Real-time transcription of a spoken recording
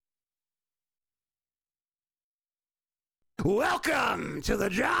Welcome to the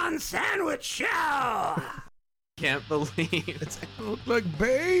John Sandwich Show. Can't believe I don't look like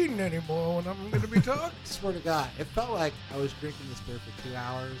Bane anymore when I'm going to be talking. Swear to God, it felt like I was drinking this beer for 2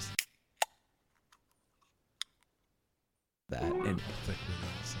 hours. that. And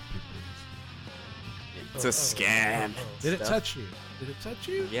It's it's a scam. Did it touch you? Did it touch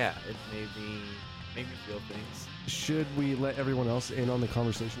you? Yeah, it made me feel things. Should we let everyone else in on the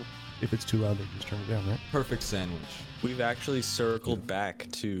conversation? If it's too loud, they just turn it down, right? Perfect sandwich. We've actually circled back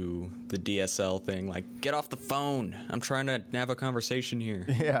to the DSL thing. Like, get off the phone. I'm trying to have a conversation here.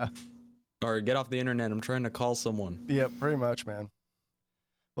 Yeah. Or get off the internet. I'm trying to call someone. Yeah, pretty much, man.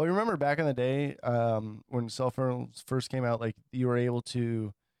 Well, you remember back in the day when cell phones first came out, like you were able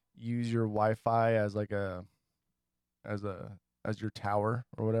to use your Wi-Fi as like as your tower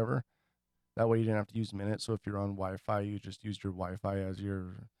or whatever. That way you didn't have to use minutes. So if you're on Wi-Fi, you just used your Wi-Fi as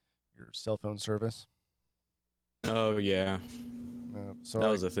your cell phone service. Oh, yeah. So That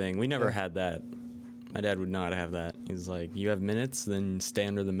was a thing. We never yeah. had that. My dad would not have that. He's like, you have minutes, then stay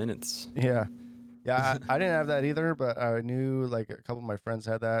under the minutes. Yeah. Yeah, I didn't have that either, but I knew like a couple of my friends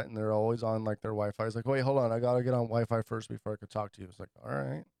had that, and they're always on like their Wi-Fi. It's like, wait, hold on, I gotta get on Wi-Fi first before I could talk to you. It's like, all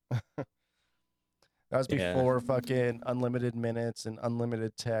right. That was Yeah. before fucking unlimited minutes and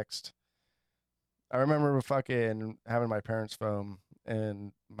unlimited text. I remember fucking having my parents' phone,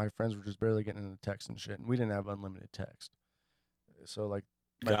 and my friends were just barely getting into text and shit, and we didn't have unlimited text. So like,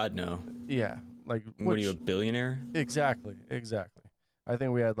 God, no. yeah, like What are you, a billionaire? Exactly. I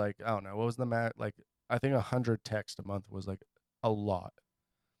think we had like, I don't know, what was the like I think 100 texts a month was like a lot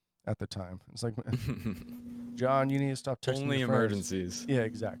at the time. It's like, John, you need to stop texting Only your friends. emergencies. Yeah,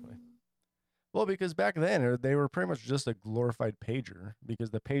 exactly. Well, because back then they were pretty much just a glorified pager, because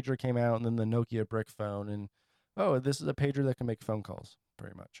the pager came out and then the Nokia brick phone, and oh, this is a pager that can make phone calls,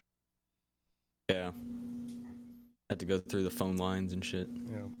 pretty much. Yeah. Had to go through the phone lines and shit.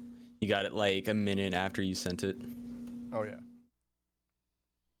 Yeah. You got it like a minute after you sent it. Oh yeah.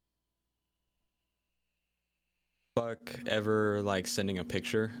 Fuck ever like sending a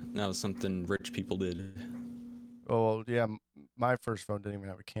picture. That was something rich people did. Oh well, yeah. My first phone didn't even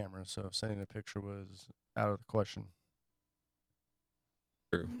have a camera, so sending a picture was out of the question.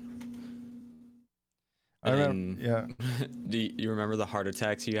 True. I remember, yeah. Do you remember the heart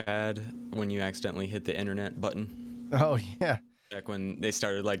attacks you had when you accidentally hit the internet button? Oh yeah. Back when they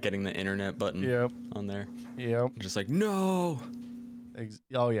started like getting the internet button Yep. on there. Yep. Just like, no,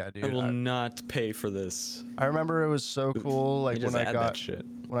 Oh yeah, dude. I will not pay for this. I remember it was so cool. Like You just when I add got that shit.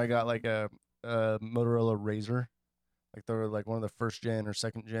 like a Motorola Razr, like they were like one of the first gen or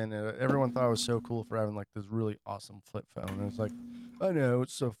second gen. And everyone thought I was so cool for having like this really awesome flip phone. And it's like, I know,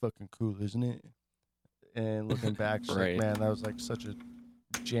 it's so fucking cool, isn't it? And looking back, it's Right. like, man, that was like such a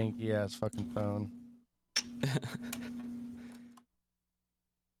janky ass fucking phone.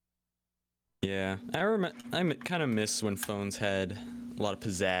 Yeah, I kind of miss when phones had a lot of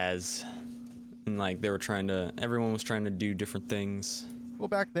pizzazz, and like everyone was trying to do different things. Well,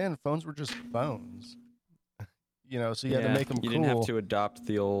 back then phones were just phones. You know, so you had to make them you cool. didn't have to adopt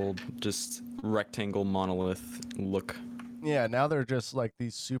the old just rectangle monolith look. Yeah, now they're just like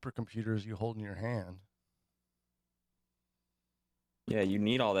these supercomputers you hold in your hand. Yeah, you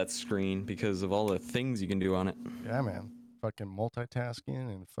need all that screen because of all the things you can do on it. Yeah, man. Fucking multitasking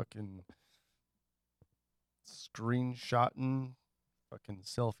and fucking screenshotting, fucking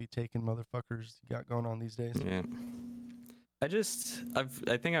selfie taking motherfuckers you got going on these days. Yeah. I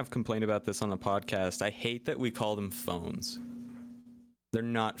think I've complained about this on the podcast. I hate that we call them phones. They're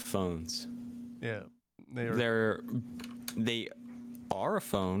not phones. Yeah. They are a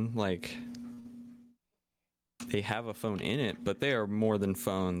phone, like they have a phone in it, but they are more than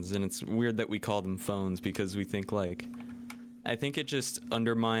phones, and it's weird that we call them phones because we think like I think it just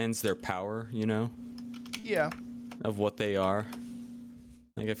undermines their power, you know, Yeah. of what they are.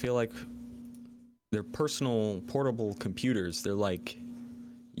 Like I feel like they're personal portable computers. They're like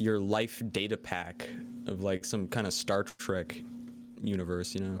your life data pack of like some kind of Star Trek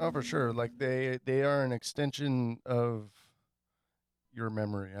universe, you know. Oh, for sure. Like they are an extension of your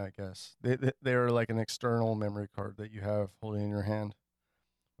memory, I guess. They are like an external memory card that you have holding in your hand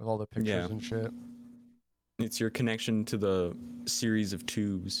with all the pictures Yeah. and shit. It's your connection to the series of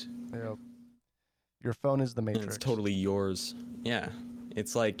tubes. Yeah. Your phone is the And Matrix. it's totally yours. Yeah.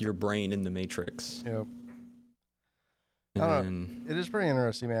 It's like your brain in the Matrix. Yep. I And don't know. It is pretty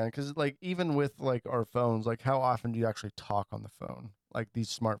interesting, man, because like even with like our phones, like how often do you actually talk on the phone? Like these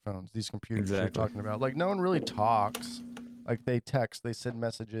smartphones, these computers you're Exactly. talking about. Like no one really talks. Like they text, they send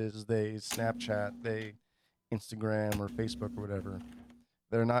messages, they Snapchat, they Instagram or Facebook or whatever.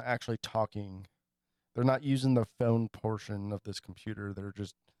 They're not actually talking They're not using the phone portion of this computer. They're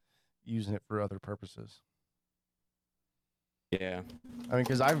just using it for other purposes. Yeah. I mean,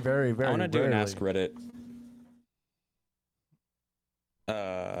 because I very, very I want to do an rarely- Ask Reddit.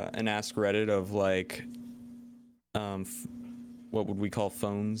 An Ask Reddit of like, what would we call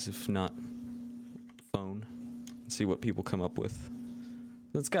phones if not phone? See what people come up with.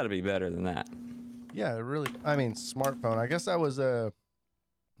 It's got to be better than that. Yeah, it really. I mean, smartphone. I guess that was a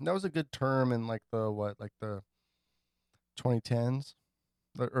good term in like the 2010s,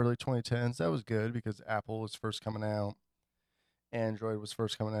 the early 2010s. That was good because Apple was first coming out, Android was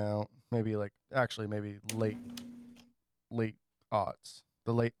first coming out. Maybe late aughts,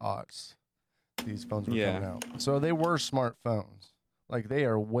 the late aughts. These phones were Yeah. coming out, so they were smartphones. Like they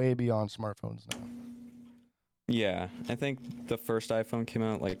are way beyond smartphones now. Yeah, I think the first iPhone came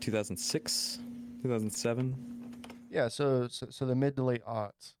out like 2006, 2007. Yeah, so the mid to late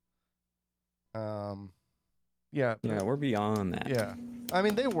aughts. Yeah. Yeah, we're beyond that. Yeah. I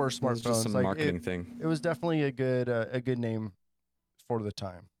mean, they were It's smartphones. just some like marketing thing. it was definitely a good name for the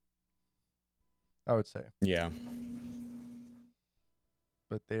time. I would say, Yeah.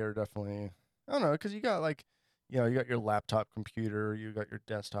 but they are definitely. I don't know, because you got like, you got your laptop computer, you got your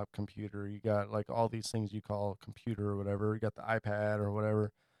desktop computer, you got like all these things you call a computer or whatever. You got the iPad or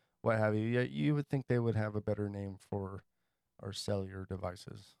whatever, what have you. Yeah, you would think they would have a better name for our cellular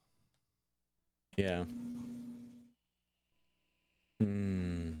devices. Yeah.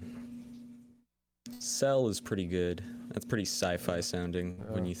 Cell is pretty good. That's pretty sci-fi sounding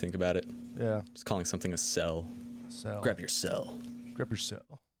when Yeah. you think about it. Yeah. Just calling something a cell. Cell. Grab your cell. Grab your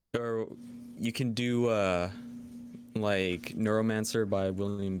cell. Or you can do like Neuromancer by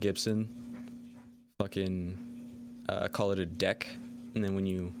William Gibson. Fucking call it a deck, and then when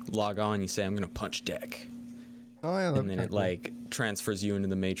you log on, you say I'm gonna punch deck, Oh yeah, that'd and be then kinda it cool. like transfers you into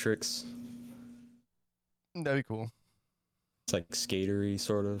the Matrix. That'd be cool. It's like skatery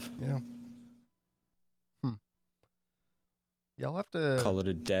sort of. Yeah. Yeah, I'll have to. Call it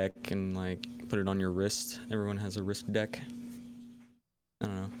a deck and like put it on your wrist. Everyone has a wrist deck. I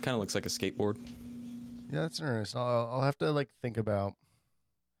don't know. Kind of looks like a skateboard. Yeah, that's interesting. I'll have to like think about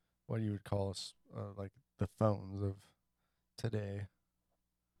what you would call us, like the phones of today.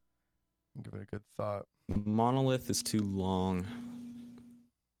 Give it a good thought. Monolith is too long.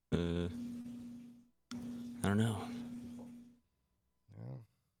 I don't know. Yeah.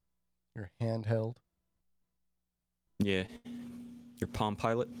 Your handheld. Yeah. Your Palm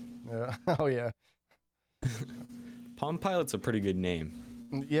Pilot. Yeah. Oh yeah. Palm Pilot's a pretty good name.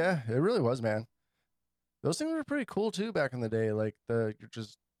 Yeah, it really was, man. Those things were pretty cool too back in the day. Like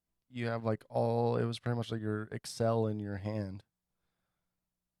you have like it was pretty much like your Excel in your hand.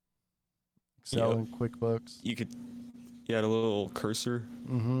 Excel Yep. and QuickBooks. You had a little cursor.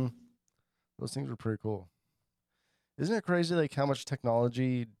 Mm-hmm. Those things were pretty cool. Isn't it crazy like how much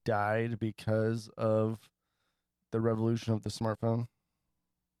technology died because of the revolution of the smartphone?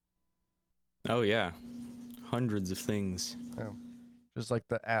 Oh yeah. Hundreds of things. Just like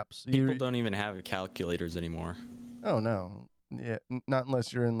the apps. People don't even have calculators anymore. Oh no. Yeah, not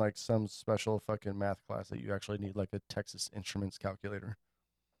unless you're in like some special fucking math class that you actually need like a Texas Instruments calculator.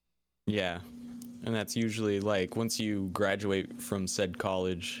 Yeah. And that's usually like once you graduate from said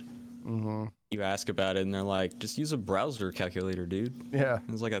college, Mm-hmm. you ask about it and they're like, just use a browser calculator, dude. Yeah.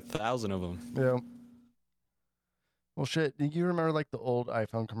 There's like 1,000 of them. Yeah. Well, shit. Do you remember like the old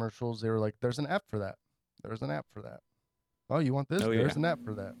iPhone commercials? They were like, "There's an app for that. There's an app for that. Oh, you want this? Oh, There's yeah. an app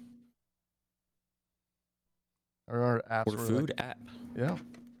for that." I remember apps Order were food like, app. yeah.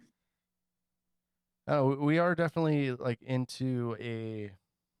 Oh, we are definitely like into a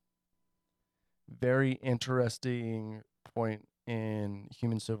very interesting point in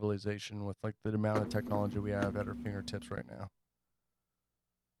human civilization with like the amount of technology we have at our fingertips right now.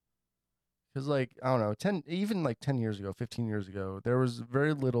 Because like, I don't know, 10 years ago, 15 years ago, there was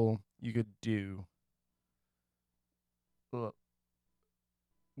very little you could do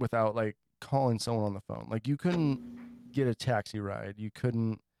without like calling someone on the phone. Like you couldn't get a taxi ride, you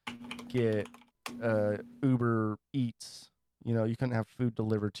couldn't get Uber Eats, you couldn't have food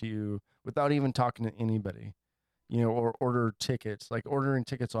delivered to you without even talking to anybody, or order tickets. Like ordering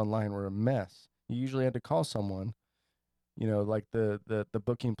tickets online were a mess. You usually had to call someone, like the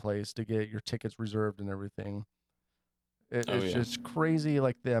booking place to get your tickets reserved and everything. It's yeah. just crazy,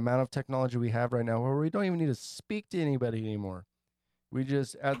 like the amount of technology we have right now where we don't even need to speak to anybody anymore. We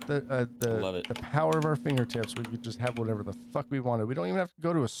just Love it. the power of our fingertips, we could just have whatever the fuck we wanted. We don't even have to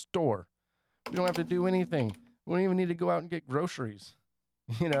go to a store. We don't have to do anything. We don't even need to go out and get groceries.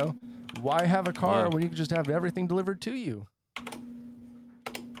 Why have a car Wow. when you can just have everything delivered to you?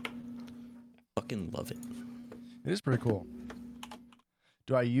 Fuck fucking love it. It is pretty cool.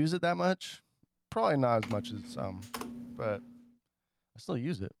 Do I use it that much? Probably not as much as some, but I still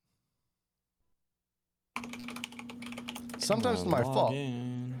use it. Sometimes it's my fault.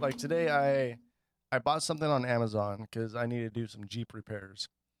 Like today, I bought something on Amazon because I need to do some Jeep repairs.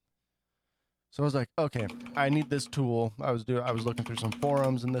 So I was like, okay, I need this tool. I was looking through some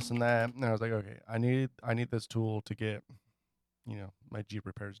forums and this and that, and I was like, okay, I need this tool to get, my Jeep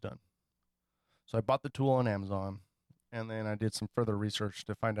repairs done. So I bought the tool on Amazon, and then I did some further research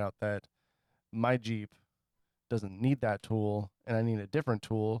to find out that my Jeep doesn't need that tool, and I need a different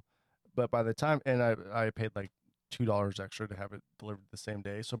tool. But by the time, and I paid like $2 extra to have it delivered the same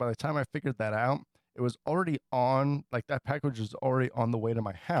day. So by the time I figured that out, it was already on, like that package was already on the way to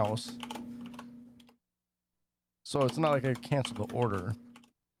my house. So it's not like I canceled the order.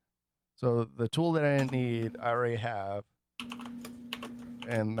 So the tool that I didn't need, I already have.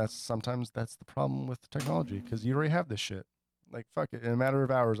 And sometimes that's the problem with technology, because you already have this shit. Like, fuck it. In a matter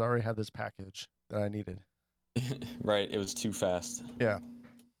of hours, I already had this package that I needed. Right, it was too fast. Yeah.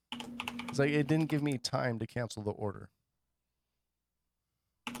 It's like it didn't give me time to cancel the order.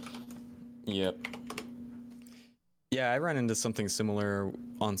 Yep. Yeah, I ran into something similar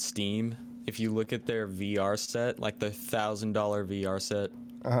on Steam. If you look at their VR set, like the $1,000 VR set,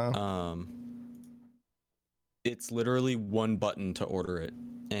 it's literally one button to order it,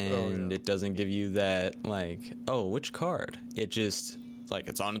 and it doesn't give you that like, oh, which card? It just like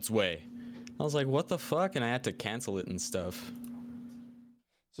it's on its way. I was like, what the fuck? And I had to cancel it and stuff.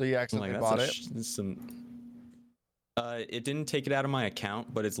 So you accidentally bought it? It didn't take it out of my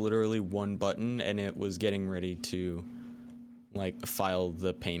account, but it's literally one button, and it was getting ready to like file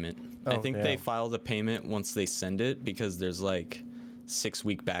the payment. I think they file the payment once they send it, because there's like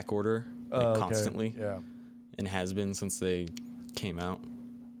 6-week back order constantly. Yeah. And has been since they came out.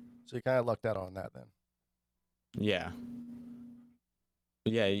 So you kind of lucked out on that then. Yeah.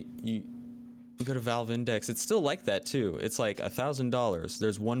 But yeah, you go to Valve Index. It's still like that too. It's like $1,000.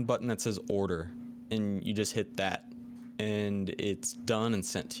 There's one button that says order, and you just hit that, and it's done and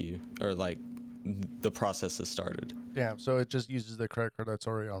sent to you, or like the process has started. Yeah, so it just uses the credit card that's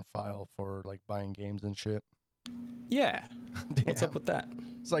already on file for like buying games and shit. Yeah. What's up with that?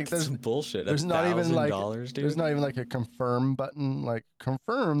 It's like there's some bullshit. There's not even like dude. There's not even like a confirm button, like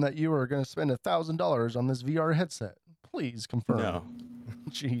confirm that you are going to spend $1,000 on this VR headset. Please confirm. No.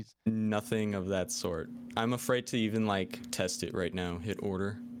 Jeez. Nothing of that sort. I'm afraid to even like test it right now. Hit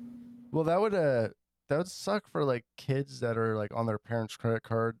order. Well, that would suck for like kids that are like on their parents' credit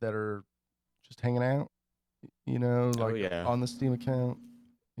card that are just hanging out, like on the Steam account,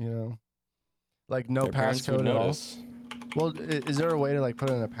 like no passcode at all. Well, is there a way to like put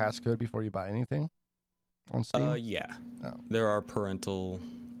in a passcode before you buy anything on Steam? Yeah. Oh. There are parental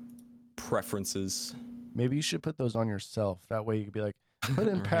preferences. Maybe you should put those on yourself. That way you could be like, put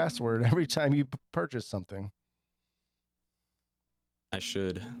in password every time you purchase something. I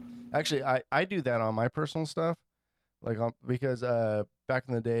should. Actually, I do that on my personal stuff, like because back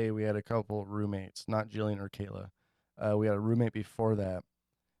in the day we had a couple roommates, not Jillian or Kayla. We had a roommate before that,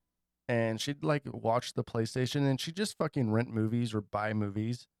 and she'd like watch the PlayStation, and she'd just fucking rent movies or buy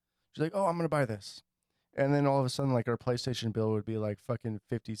movies. She's like, oh, I'm gonna buy this, and then all of a sudden, like, our PlayStation bill would be like fucking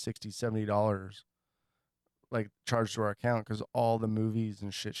 $50, $60, $70, like charged to our account because all the movies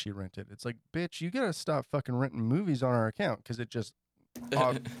and shit she rented. It's like, bitch, you gotta stop fucking renting movies on our account, because it just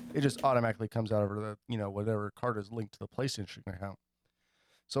automatically comes out of the whatever card is linked to the PlayStation account.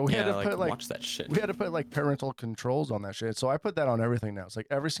 So we had to put watch that shit. We had to put like parental controls on that shit. So I put that on everything now. It's like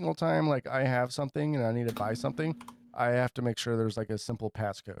every single time like I have something and I need to buy something, I have to make sure there's like a simple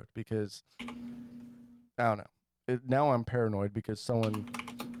passcode, because I don't know. Now I'm paranoid because someone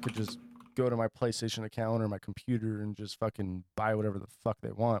could just go to my PlayStation account or my computer and just fucking buy whatever the fuck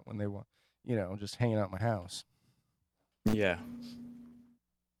they want when they want, just hanging out in my house. Yeah.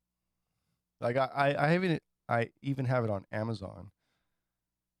 Like I even have it on Amazon,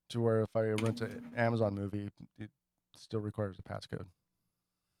 to where if I rent an Amazon movie, it still requires a passcode.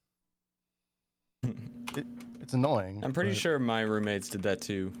 It's annoying. I'm pretty sure my roommates did that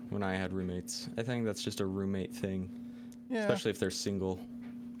too when I had roommates. I think that's just a roommate thing. Yeah. Especially if they're single.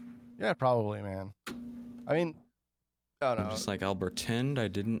 Yeah, probably, man. I mean, I don't know. I'm just like, I'll pretend I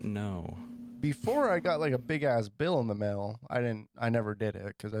didn't know. Before I got like a big ass bill in the mail, I never did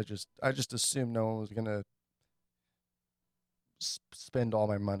it, because I just assumed no one was gonna spend all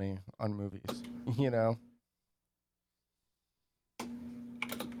my money on movies,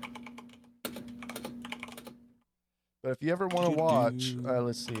 But if you ever want to watch,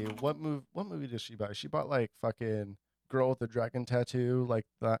 let's see, what movie did she buy? She bought like fucking girl with the dragon tattoo, like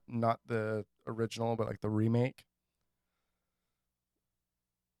that, not the original, but like the remake.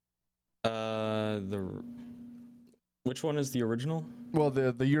 Which one is the original? Well,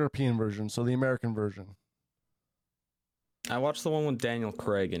 the European version, so the American version. I watched the one with Daniel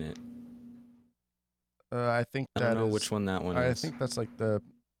Craig in it. I think I that don't know is- which one that one I is. think that's like the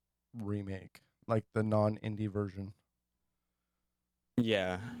remake, like the non-indie version.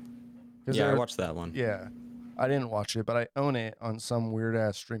 Yeah. 'Cause Yeah, I there- watched that one. Yeah, I didn't watch it, but I own it on some weird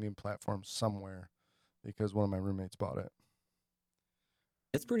ass streaming platform somewhere because one of my roommates bought it.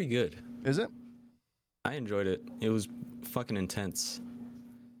 It's pretty good. Is it? I enjoyed it. It was fucking intense.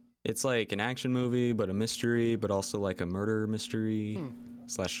 It's like an action movie, but a mystery, but also like a murder mystery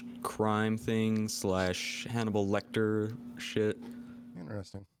slash crime thing slash Hannibal Lecter shit.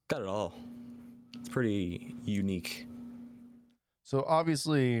 Interesting. Got it all. It's pretty unique. So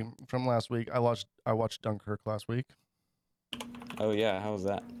obviously, from last week, I watched Dunkirk last week. Oh yeah, how was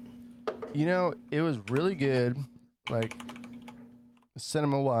that? You know, it was really good. Like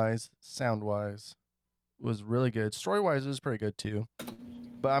cinema wise, sound wise, was really good. Story wise, it was pretty good too.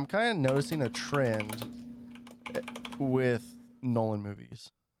 But I'm kind of noticing a trend with Nolan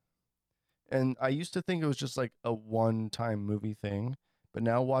movies. And I used to think it was just like a one-time movie thing, but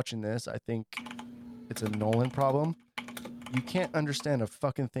now watching this, I think it's a Nolan problem. You can't understand a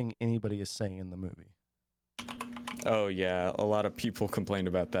fucking thing anybody is saying in the movie. Oh yeah, a lot of people complained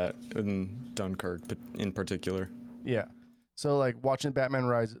about that in Dunkirk in particular. Yeah. So like watching Batman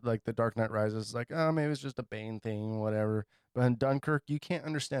Rise, like The Dark Knight Rises, like, oh, maybe it's just a Bane thing, whatever. But in Dunkirk, you can't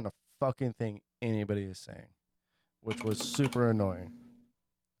understand a fucking thing anybody is saying, which was super annoying.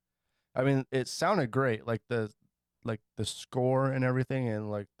 I mean, it sounded great, like the score and everything, and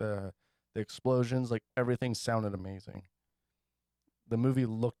like the explosions, like everything sounded amazing. The movie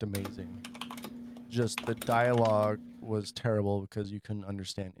looked amazing. Just the dialogue was terrible because you couldn't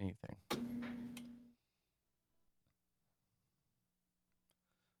understand anything.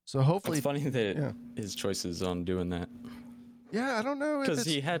 So hopefully, It's funny that yeah. his choices on doing that. Yeah, I don't know if Because it's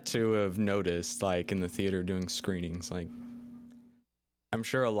he had to have noticed, like, in the theater doing screenings, like, I'm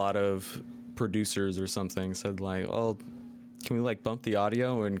sure a lot of producers or something said, like, oh, can we, like, bump the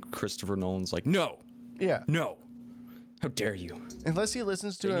audio? And Christopher Nolan's like, no, yeah. no, how dare you? Unless he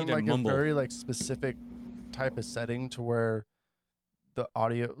listens to They it in need to like mumble. a very like specific type of setting to where the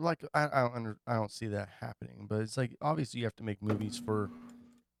audio, like I don't see that happening. But it's like obviously you have to make movies for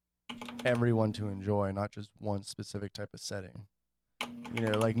everyone to enjoy, not just one specific type of setting. You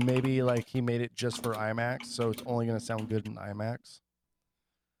know, like maybe like he made it just for IMAX, so it's only gonna sound good in IMAX.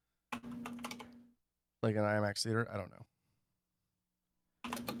 Like an IMAX theater, I don't know.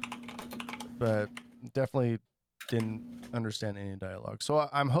 But definitely didn't understand any dialogue. So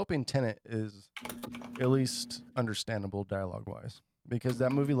I'm hoping Tenet is at least understandable dialogue wise, because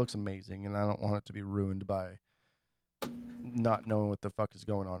that movie looks amazing and I don't want it to be ruined by not knowing what the fuck is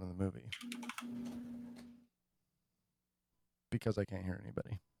going on in the movie. Because I can't hear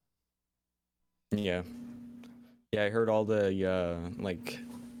anybody. Yeah. Yeah, I heard all the, like,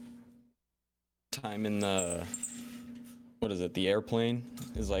 time in the, what is it, the airplane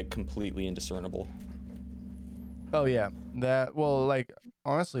is, like, completely indiscernible. Oh yeah. That well like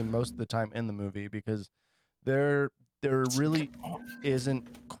honestly most of the time in the movie, because there really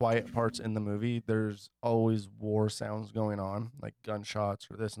isn't quiet parts in the movie. There's always war sounds going on, like gunshots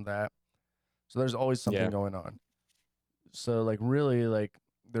or this and that. So there's always something Yeah. going on. So like really like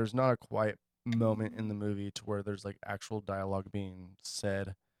there's not a quiet moment in the movie to where there's like actual dialogue being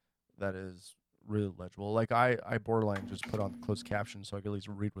said that is really legible. Like I borderline just put on closed captions so I could at least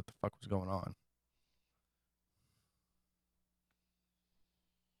read what the fuck was going on.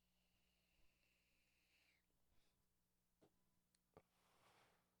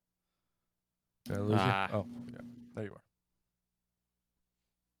 Did I lose Ah. you? Oh, yeah. There you are.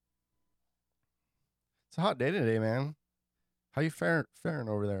 It's a hot day today, man. How you faring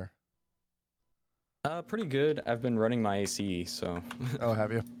over there? Pretty good. I've been running my AC, so Oh,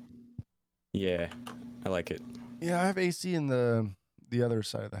 have you? yeah, I like it. Yeah, I have AC in the other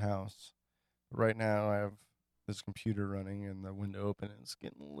side of the house. Right now, I have this computer running and the window open, and it's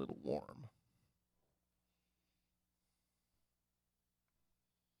getting a little warm.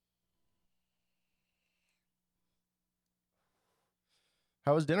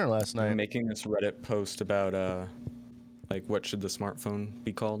 How was dinner last I'm night? making this Reddit post about like what should the smartphone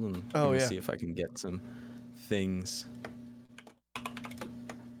be called, and Oh, I'm gonna yeah. see if I can get some things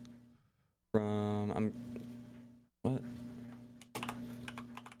from what?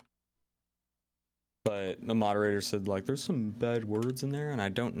 But the moderator said like there's some bad words in there, and I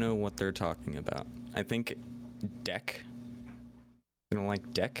don't know what they're talking about. I think deck don't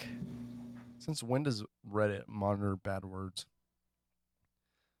like deck. Since when does Reddit monitor bad words?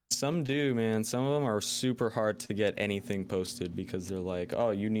 Some do, man. Some of them are super hard to get anything posted because they're like,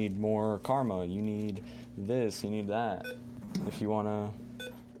 oh, you need more karma, you need this, you need that, if you want to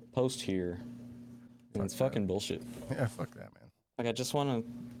post here. And it's fucking bullshit. Yeah, fuck that, man. Like, I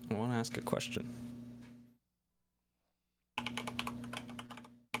want to ask a question. I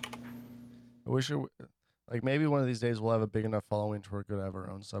wish it, like maybe one of these days we'll have a big enough following to where we could have our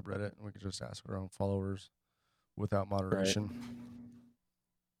own subreddit and we could just ask our own followers without moderation.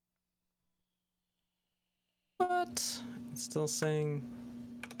 What? It's still saying.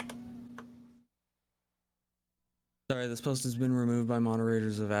 Sorry, this post has been removed by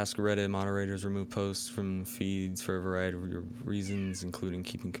moderators of Ask Reddit. Moderators remove posts from feeds for a variety of reasons, including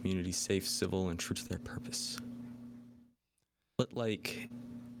keeping communities safe, civil, and true to their purpose. But, like,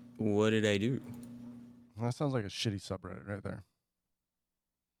 what did I do? Well, that sounds like a shitty subreddit right there.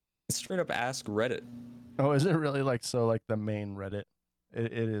 It's straight up Ask Reddit. Oh, is it really like so? Like the main Reddit?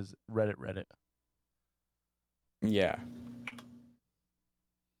 It is Reddit. Yeah.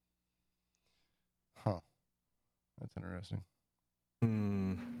 Huh. That's interesting.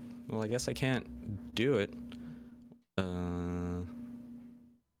 Well, I guess I can't do it.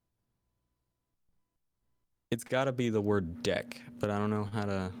 It's gotta be the word deck, but I don't know how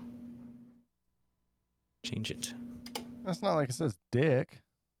to change it. That's not like it says dick.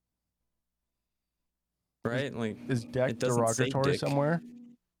 Right? Like, Is deck it doesn't say derogatory dick. somewhere?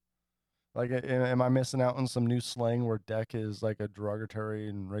 Like, am I missing out on some new slang where deck is like a derogatory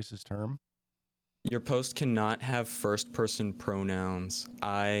and racist term? Your post cannot have first person pronouns.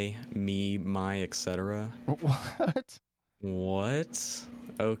 I, me, my, etc. What? What?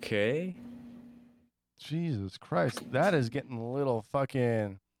 Okay. Jesus Christ. That is getting a little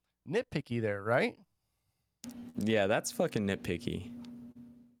fucking nitpicky there, right? Yeah, that's fucking nitpicky.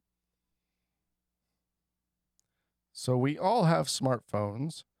 So we all have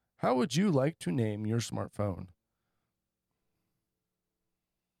smartphones. How would you like to name your smartphone?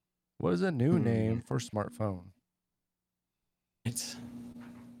 What is a new name for smartphone? It's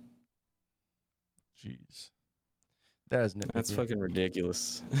Jeez. That is nitpicky. That's fucking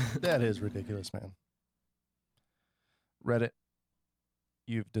ridiculous. That is ridiculous, man. Reddit,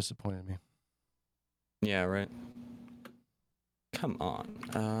 you've disappointed me. Yeah, right. Come on.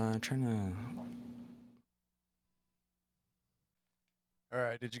 Trying to. All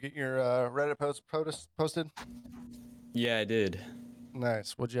right. Did you get your Reddit post posted? Yeah, I did.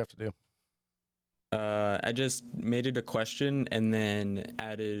 Nice. What'd you have to do? I just made it a question and then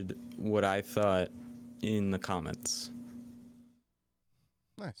added what I thought in the comments.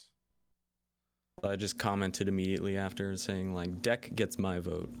 Nice. I just commented immediately after saying like deck gets my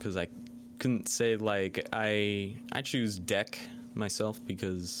vote because I couldn't say like I choose deck myself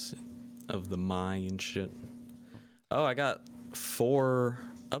because of the my and shit. Oh, I got 4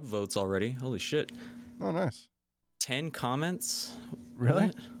 upvotes already. Holy shit. Oh, nice. 10 comments? Really?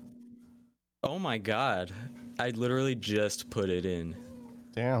 What? Oh my god. I literally just put it in.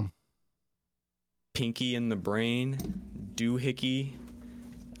 Damn. Pinky in the Brain, Doohickey,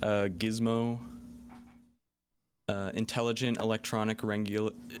 Gizmo, Intelligent Electronic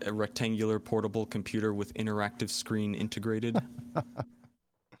Rectangular Portable Computer with Interactive Screen Integrated,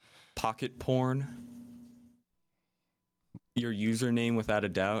 Pocket Porn, your username without a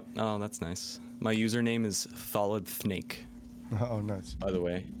doubt. Oh, that's nice. My username is TholidThnake, Oh, nice. by the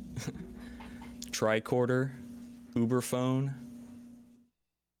way. Tricorder, Uberphone.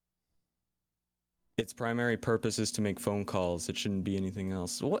 Its primary purpose is to make phone calls. It shouldn't be anything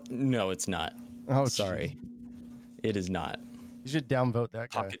else. What? No, it's not. Oh, Sorry. It is not. You should downvote that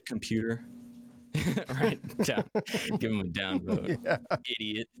guy. Pocket computer. Right. Down. Give him a downvote. Yeah.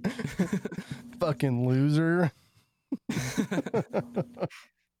 Idiot. Fucking loser.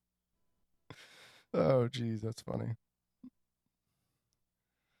 Oh, geez, that's funny.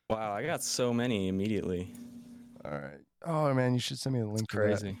 Wow, I got so many immediately. All right. Oh man, you should send me the link It's to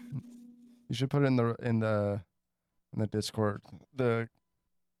crazy. that. You should put it in the Discord the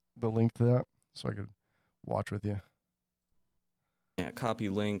link to that so I could watch with you. Yeah, copy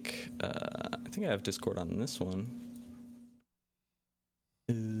link. I think I have Discord on this one.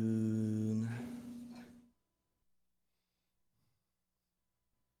 Do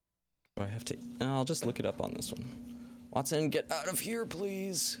I have to? I'll just look it up on this one. Watson, get out of here,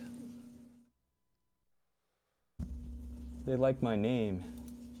 please. They like my name.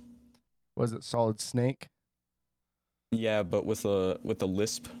 Was it Solid Snake? Yeah, but with a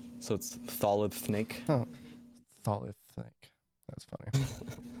lisp, so it's TholidThnake. Oh, Solid Snake. That's funny.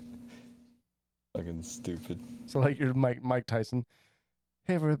 Fucking stupid. So like you're Mike Tyson.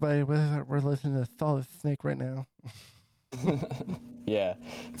 Hey everybody, we're listening to Solid Snake right now. Yeah,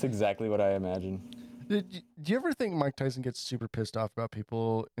 it's exactly what I imagine. Do you ever think Mike Tyson gets super pissed off about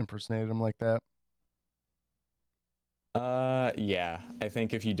people impersonating him like that? Yeah. I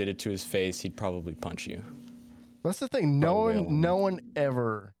think if you did it to his face, he'd probably punch you. That's the thing. Probably No one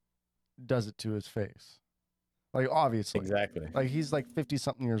ever does it to his face. Like obviously, Exactly. like he's like 50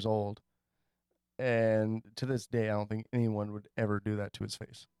 something years old, and to this day, I don't think anyone would ever do that to his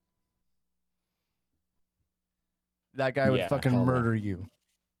face. That guy would Yeah, fucking horrible. murder you.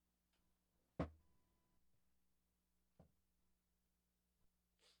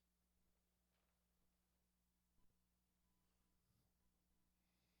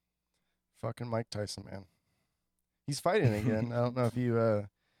 Fucking Mike Tyson, man. He's fighting again. I don't know if you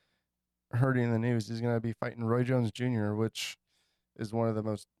heard it in the news. He's gonna be fighting Roy Jones Jr., which is one of the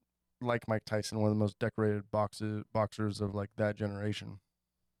most, like Mike Tyson, one of the most decorated boxers of like that generation.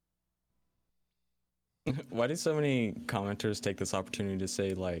 Why do so many commenters take this opportunity to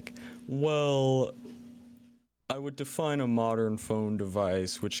say, like, well, I would define a modern phone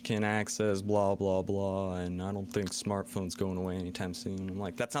device which can access blah, blah, blah, and I don't think smartphones going away anytime soon. I'm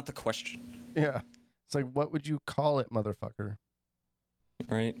like, that's not the question, Yeah. It's like, what would you call it, motherfucker?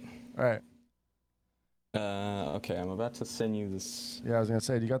 right? All right. Okay, I'm about to send you this. Yeah, I was gonna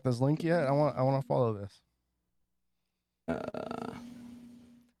say, do you got this link yet? I want to follow this.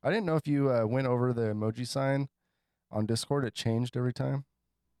 I didn't know if you went over the emoji sign on Discord. It changed every time.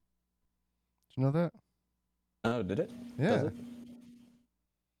 Did you know that? Oh, did it? Yeah. Does it?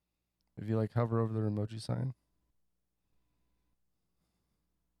 If you like hover over the emoji sign.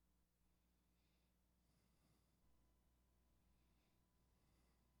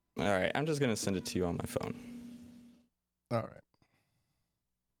 All right, I'm just gonna send it to you on my phone. All right.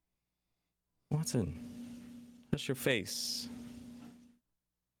 Watson, that's your face.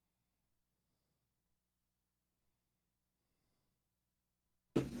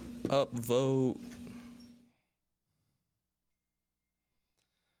 Upvote.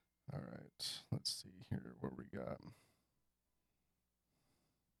 All right. Let's see here what we got.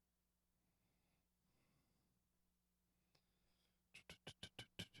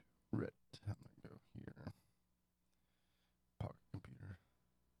 Red. I'm gonna go here. Pocket computer.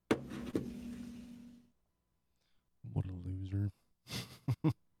 What a loser.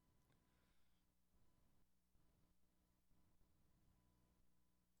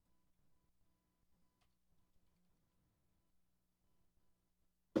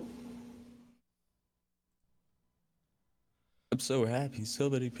 I'm so happy so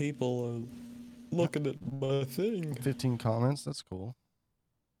many people are looking at my thing. 15 comments. That's cool.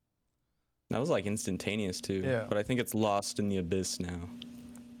 That was like instantaneous too. Yeah. But I think it's lost in the abyss now.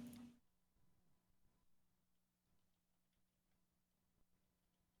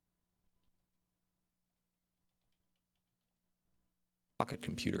 Pocket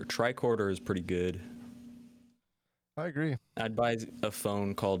computer. Tricorder is pretty good. I agree. I'd buy a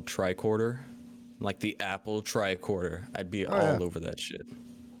phone called Tricorder. Like the Apple Tricorder. I'd be Oh, all yeah. over that shit.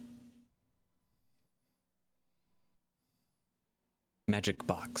 Magic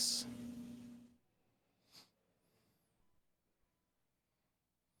Box.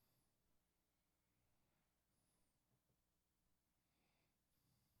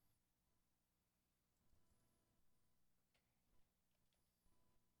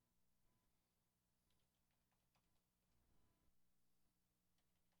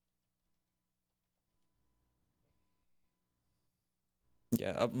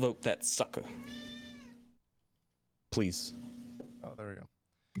 Yeah, upvote that sucker. Please. Oh, there we go.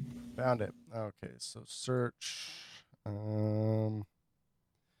 Found it. Okay, so search. Solid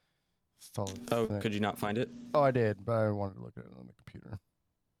Oh, Snake. could you not find it? Oh, I did, but I wanted to look at it on the computer.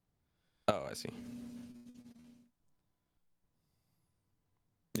 Oh, I see.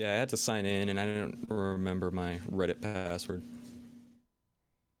 Yeah, I had to sign in and I didn't remember my Reddit password.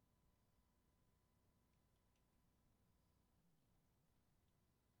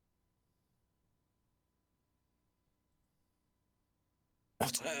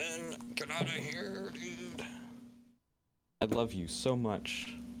 Austin, get out of here, dude. I love you so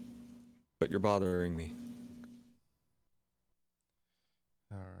much, but you're bothering me.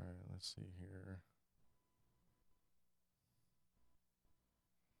 All right, let's see here.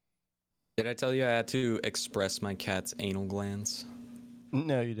 Did I tell you I had to express my cat's anal glands?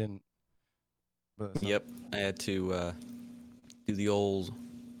 No, you didn't. But that's not- Yep, I had to do the old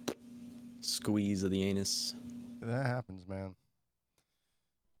squeeze of the anus. That happens, man.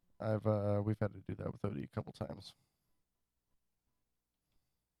 We've had to do that with Odie a couple times.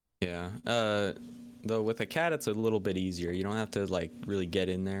 Yeah. Though with a cat, it's a little bit easier. You don't have to like really get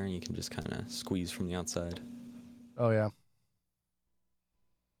in there. You can just kind of squeeze from the outside. Oh yeah.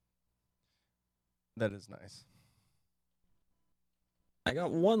 That is nice. I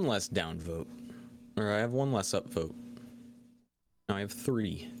got one less down vote. Or I have one less up vote. Now I have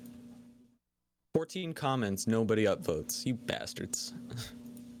 3. 14 comments, nobody upvotes. You bastards.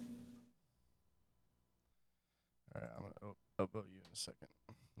 All right, I'm gonna upvote you in a second.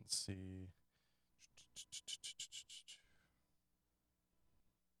 Let's see.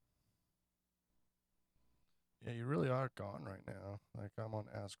 Yeah, you really are gone right now. Like I'm on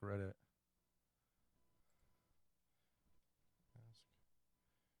Ask Reddit.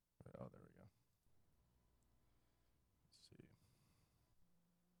 Oh, there we go. Let's see.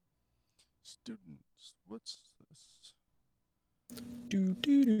 Students, what's this? If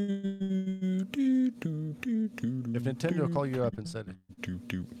Nintendo called you up and said,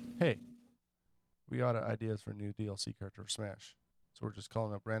 "Hey, we got ideas for a new DLC character for Smash," so we're just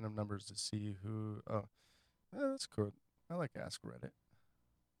calling up random numbers to see who. Oh, that's cool. I like Ask Reddit.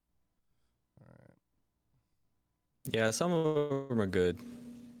 All right. Yeah, some of them are good.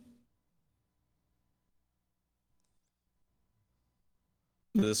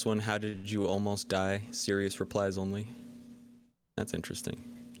 This one, how did you almost die? Serious replies only. That's interesting.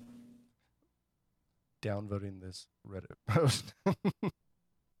 Downvoting this Reddit post. Oh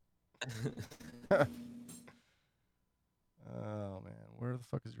man, where the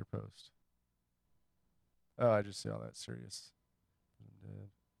fuck is your post? Oh, I just see all that serious.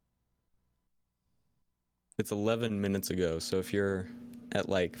 It's 11 minutes ago, so if you're at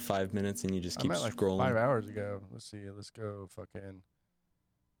like 5 minutes and you just keep I'm at like scrolling, 5 hours ago. Let's see. Let's go fucking.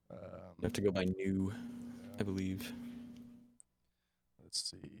 you have to go by new, I believe. Let's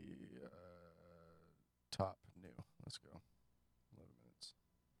see. Top new. Let's go. 11 minutes.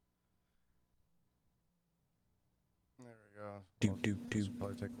 There we go. Doop, doop, This doop. will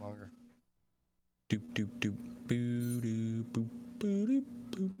probably take longer. Doop doop doop. Boo doop boop. Boo doop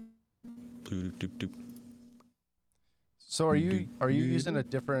boop. Boo doop doop doop. So are you using a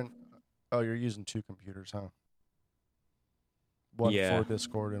different? Oh, you're using 2 computers, huh? One Yeah. for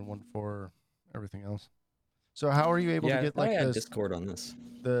Discord and one for everything else. So how are you able to get like I had this Discord on this.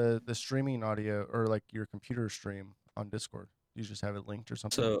 the streaming audio or like your computer stream on Discord? You just have it linked or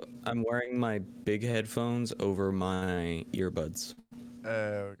something? So I'm wearing my big headphones over my earbuds.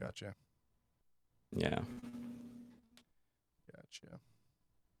 Oh, gotcha. Yeah. Gotcha.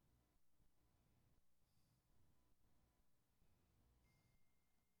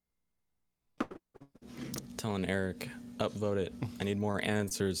 Telling Eric, upvote it. I need more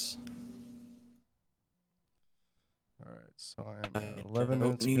answers. All right, so I am 11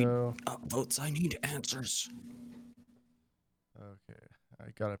 minutes need ago. upvotes. I need answers. Okay, I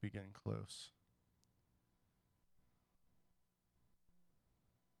gotta be getting close.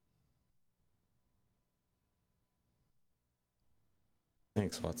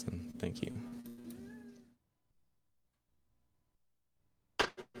 Thanks, Watson. Thank you.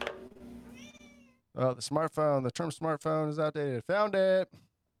 Oh, the smartphone. The term smartphone is outdated. Found it.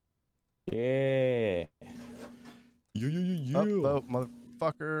 Yeah. Yeah. Upvote,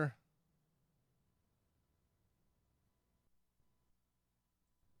 motherfucker.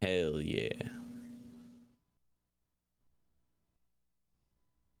 Hell yeah.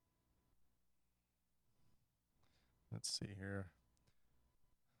 Let's see here.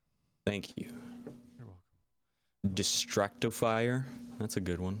 Thank you. You're welcome. Distractifier. That's a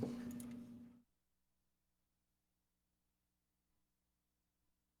good one.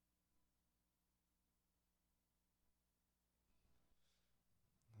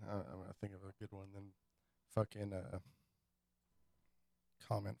 I'm gonna think of a good one. Then fucking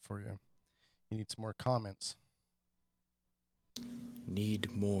comment for you. You need some more comments.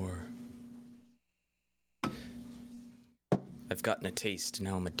 Need more. I've gotten a taste.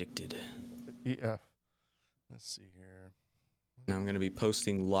 Now I'm addicted. Yeah. Let's see here. Now I'm going to be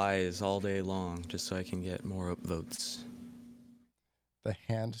posting lies all day long just so I can get more upvotes. The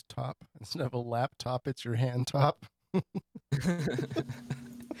hand top instead of a laptop, it's your hand top.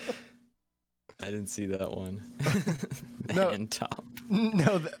 I didn't see that one. No. Hand top.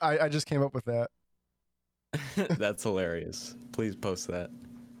 No, I just came up with that. That's hilarious. Please post that.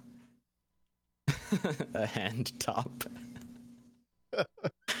 A hand top.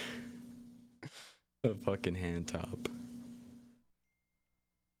 A fucking hand top.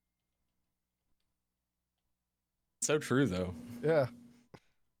 So true though. Yeah.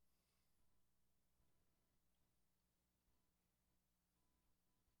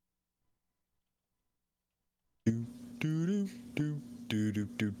 Do do do do do do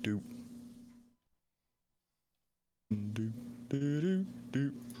do do. Do, do, do,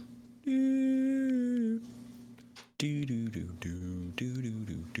 do, do, do, do, do, do, do,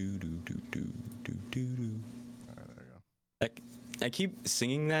 do, do, do, do, do, do. All right, there you go. I keep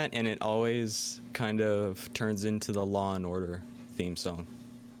singing that, and it always kind of turns into the Law and Order theme song.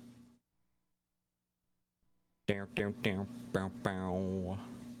 Down, down, down, bow, bow.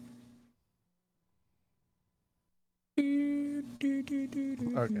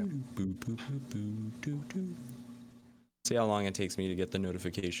 Okay. See how long it takes me to get the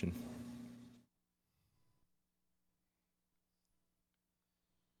notification.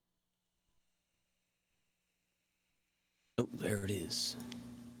 Oh, there it is.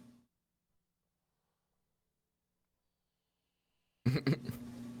 How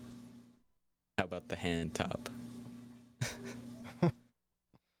about the hand top?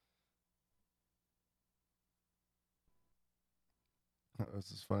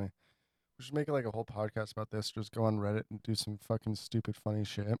 This is funny. We should make like a whole podcast about this. Just go on Reddit and do some fucking stupid funny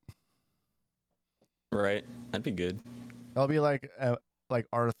shit. Right, that'd be good. That'll be like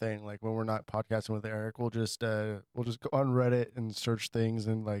our thing. Like when we're not podcasting with Eric, we'll just go on Reddit and search things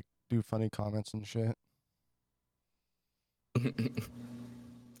and like do funny comments and shit.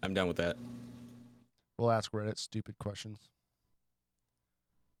 I'm down with that. We'll ask Reddit stupid questions.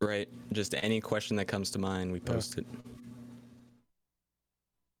 Right, just any question that comes to mind, we post it.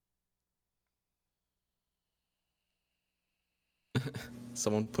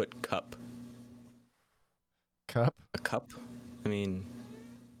 Someone put cup. Cup? A cup? I mean,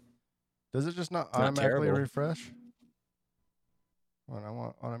 Does it just not It's not automatically terrible. refresh? Well, I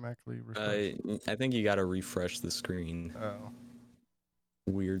want automatically refresh. I think you gotta refresh the screen. Oh.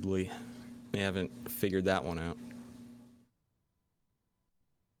 Weirdly. They haven't figured that one out.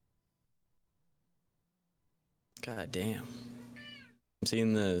 God damn. I'm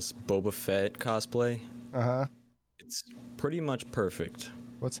seeing this Boba Fett cosplay. Uh-huh. It's pretty much perfect.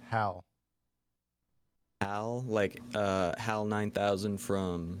 What's Hal? HAL, like HAL 9000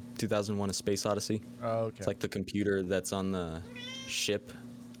 from 2001: A Space Odyssey. Oh, okay. It's like the computer that's on the ship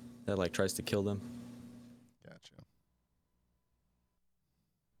that like tries to kill them. Gotcha.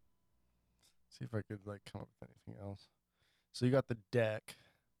 See if I could like come up with anything else. So you got the deck.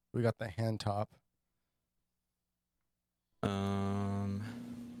 We got the hand top.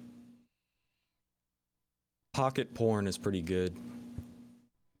 Pocket porn is pretty good.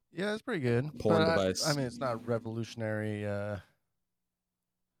 Yeah, it's pretty good. Porn But device. I mean, it's not a revolutionary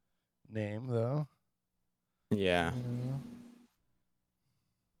name though. Yeah. Yeah.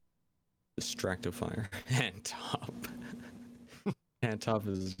 Distractifier. Hand top. Hand top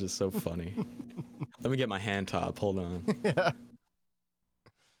is just so funny. Let me get my hand top. Hold on. Yeah.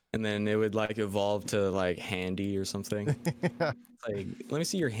 And then it would like evolve to like handy or something. Yeah. Like, let me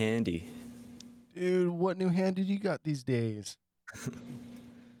see your handy. Dude, what new handy you got these days?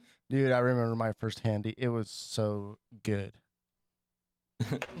 Dude, I remember my first handy. It was so good.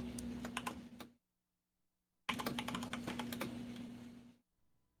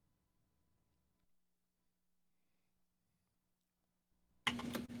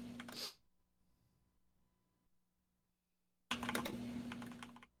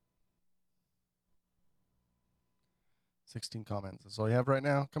 $16 comments. That's all you have right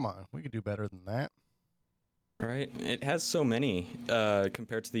now? Come on, we could do better than that. Right? It has so many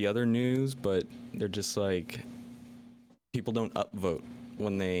compared to the other news, but they're just like people don't upvote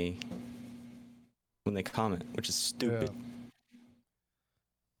when they comment, which is stupid.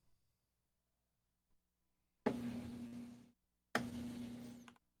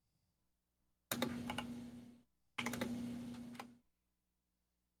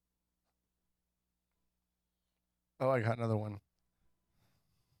 Oh, I got another one.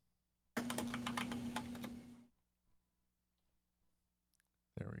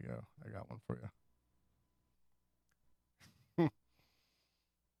 There we go. I got one for you.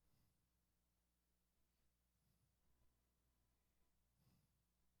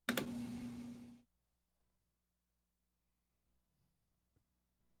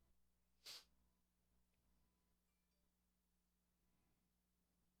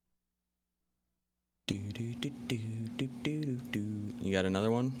 Do, do, do, do, do, do, do, do. You got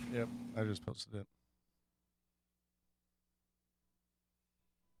another one? Yep, I just posted it.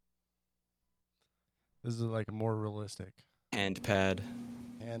 This is like a more realistic Hand pad.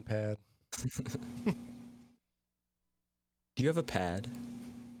 hand pad. Do you have a pad?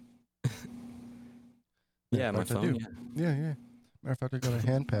 Yeah, in my fact, I phone. do. Yeah. Yeah. Matter of fact, I got a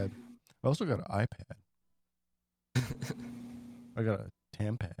hand pad. I also got an iPad. I got a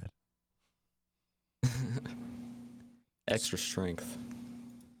TAMPad. Extra strength.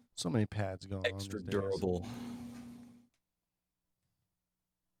 So many pads going on. Extra these days. durable.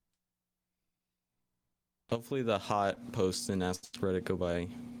 Hopefully the hot posts in Ask Reddit go by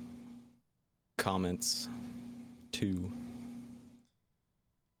comments too.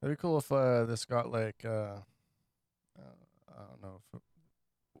 It'd be cool if this got like I don't know if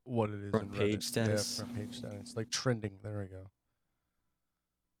what it is Front in Reddit. page status? Yeah, front page status. Like trending. There we go.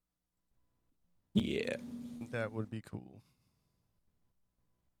 Yeah. That would be cool.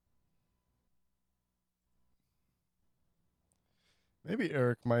 Maybe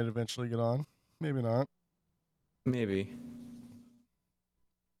Eric might eventually get on. Maybe not. Maybe.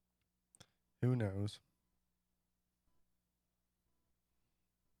 Who knows?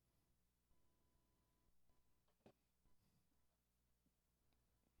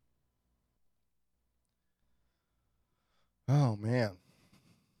 Oh man.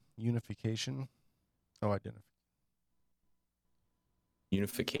 Unification. Oh, identification.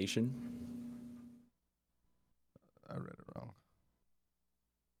 Unification? I read it wrong.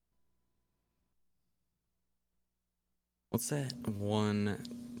 What's that one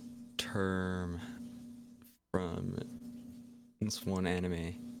term from this one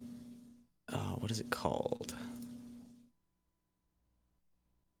anime? Oh, what is it called?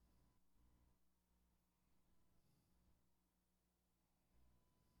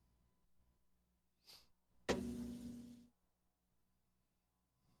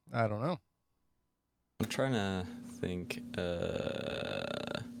 I don't know. I'm trying to think.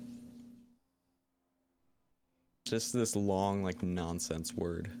 Just this long, like, nonsense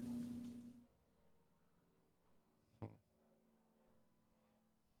word.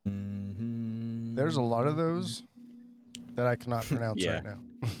 There's a lot of those that I cannot pronounce Yeah.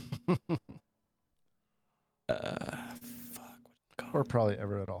 right now. Fuck. Or probably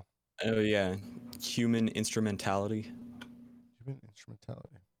ever at all. Oh yeah, human instrumentality, Human instrumentality.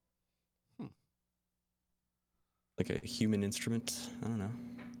 like a human instrument. I don't know.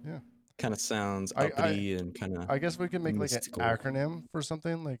 Yeah. Kind of sounds I- uppity and kind of. I guess we could make like an mystical. acronym for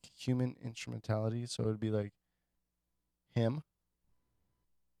something like human instrumentality. So it'd be like him.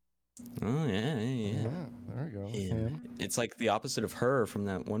 Oh yeah, yeah. There we go. Him. Him. It's like the opposite of her from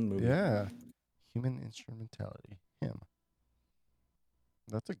that one movie. Yeah. Human instrumentality. Him.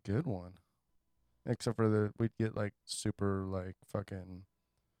 That's a good one. Except for we'd get like super like fucking,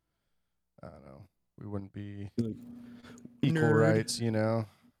 I don't know. We wouldn't be Like, equal nerd. rights, you know.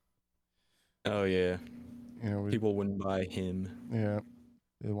 Oh yeah, You know, people wouldn't buy him. yeah,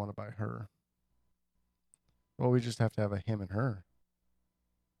 they want to buy her. Well, we just have to have a him and her.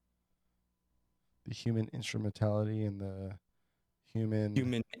 The human instrumentality and the human.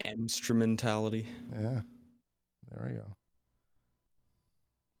 Human instrumentality. Yeah, there we go.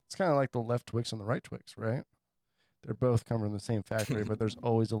 It's kind of like the left Twix and the right Twix, right? They're both come from the same factory, but there's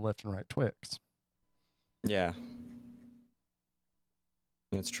always a left and right Twix. Yeah.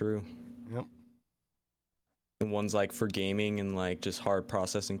 That's true. Yep. And one's like for gaming and like just hard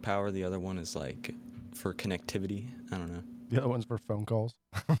processing power. The other one is like for connectivity. I don't know. The other one's for phone calls.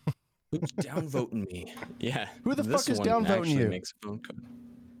 Who's downvoting me? Yeah. Who the this fuck is one downvoting actually you? Makes a phone call.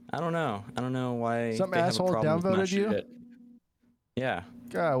 I don't know. I don't know why. Some they have a asshole problem with my downvoted you? shit. Yeah.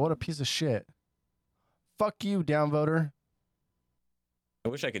 God, what a piece of shit. Fuck you, downvoter. I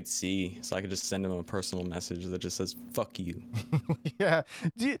wish I could see, so I could just send him a personal message that just says "fuck you." Yeah.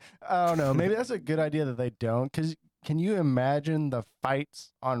 I don't know. Maybe that's a good idea that they don't. Because can you imagine the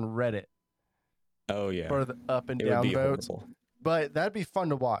fights on Reddit Oh yeah. for the up and It would down be votes? horrible. But that'd be fun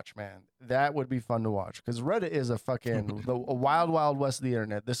to watch, man. That would be fun to watch. Because Reddit is a fucking a wild, wild west of the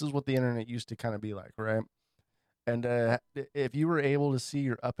internet. This is what the internet used to kind of be like, right? And if you were able to see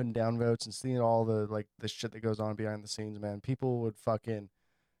your up and down votes and seeing all the shit that goes on behind the scenes, man, people would fucking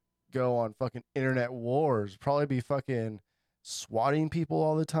go on fucking internet wars. Probably be fucking swatting people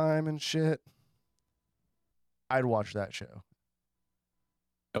all the time and shit. I'd watch that show.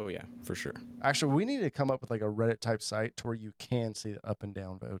 Oh yeah, for sure. Actually, we need to come up with like a Reddit type site to where you can see the up and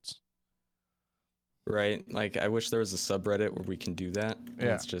down votes. Right? Like, I wish there was a subreddit where we can do that. And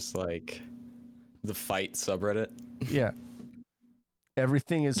Yeah. It's just like the fight subreddit. Yeah.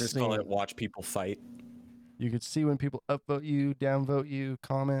 Everything is Just seen. call it "Watch People Fight." You could see when people upvote you, downvote you,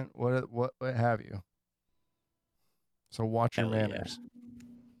 comment, what have you. So watch your Hell yeah. manners.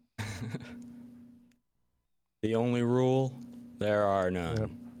 The only rule: there are none. Yep.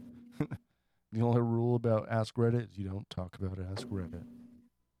 The only rule about Ask Reddit is you don't talk about Ask Reddit.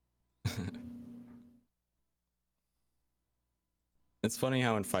 It's funny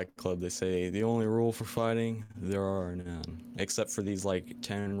how in Fight Club they say the only rule for fighting: there are none, except for these like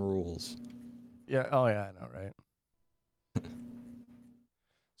 10 rules. Yeah. Oh yeah, I know, right?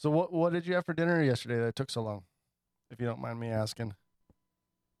 So what did you have for dinner yesterday that took so long? If you don't mind me asking.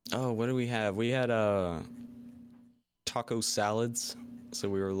 Oh, what do we have? We had taco salads. So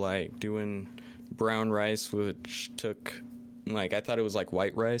we were like doing brown rice, which took like I thought it was like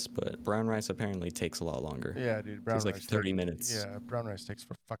white rice, but brown rice apparently takes a lot longer. Yeah, dude. Brown Takes like rice 30 minutes. Yeah, brown rice takes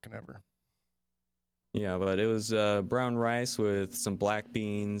for fucking ever. Yeah, but it was brown rice with some black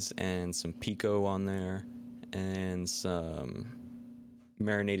beans and some pico on there, and some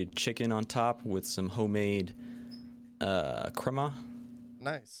marinated chicken on top with some homemade crema,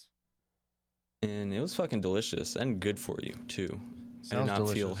 Nice. and it was fucking delicious and good for you too. I did Sounds not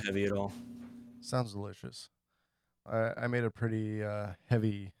delicious. feel heavy at all. Sounds delicious. I made a pretty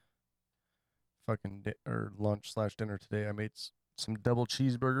heavy fucking lunch/dinner today. I made some double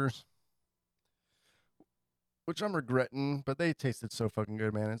cheeseburgers, which I'm regretting, but they tasted so fucking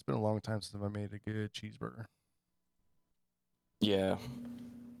good, man. It's been a long time since I made a good cheeseburger. Yeah.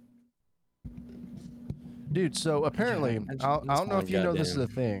 Dude, so apparently, I don't know if you know this is a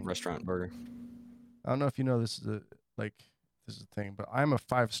thing. Restaurant burger. I don't know if you know this is a thing, but I'm a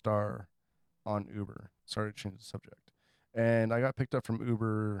 5-star on Uber. Sorry to change the subject. And I got picked up from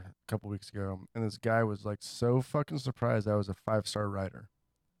Uber a couple weeks ago, and this guy was like so fucking surprised I was a 5-star rider.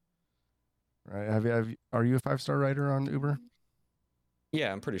 Right? Are you a 5-star rider on Uber?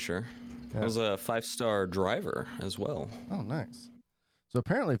 Yeah, I'm pretty sure. Yeah. I was a 5-star driver as well. Oh, nice. So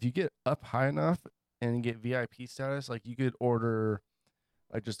apparently, if you get up high enough and you get VIP status, like you could order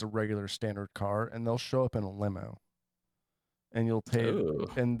like just a regular standard car, and they'll show up in a limo, and you'll pay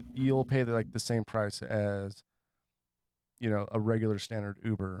the same price as a regular standard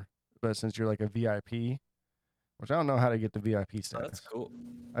Uber. But since you're like a VIP, which I don't know how to get the VIP status. Oh, that's cool.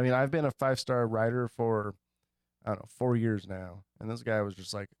 I mean, I've been a 5-star rider for, I don't know, 4 years now. And this guy was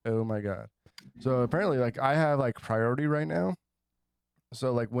just like, oh my God. So apparently, like, I have like priority right now.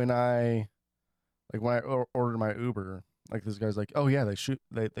 So like when I ordered my Uber, like this guy's like, oh yeah,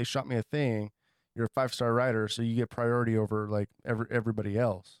 they shot me a thing. You're a 5-star rider, so you get priority over like everybody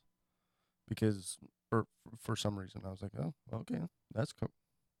else. Because for some reason I was like, oh, okay, that's cool.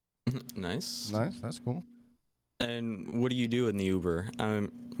 Nice. That's cool. And what do you do in the Uber?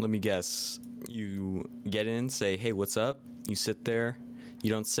 Let me guess. You get in, say, hey, what's up? You sit there,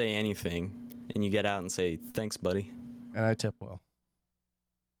 you don't say anything, and you get out and say, thanks, buddy. And I tip well.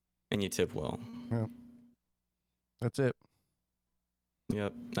 And you tip well. Yeah. That's it.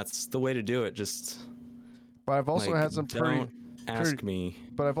 Yep, that's the way to do it. But I've also like, had some don't ask me.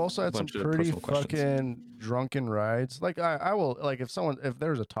 But I've also had some bunch of pretty personal questions. fucking drunken rides. Like I will, like, if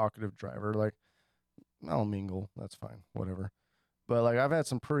there's a talkative driver, like I'll mingle. That's fine, whatever. But like I've had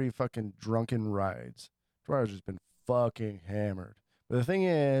some pretty fucking drunken rides. Driver's just been fucking hammered. But the thing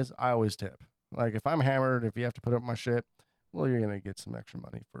is, I always tip. Like if I'm hammered, if you have to put up my shit, well, you're gonna get some extra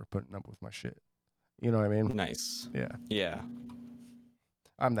money for putting up with my shit. You know what I mean? Nice. Yeah. Yeah.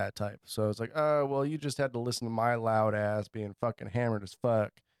 I'm that type. So it's like, oh, well, you just had to listen to my loud ass being fucking hammered as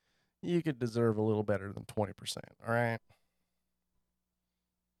fuck. You could deserve a little better than 20%. All right.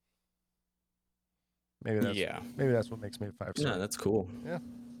 Maybe that's what makes me a 5-star. No, that's cool. Yeah.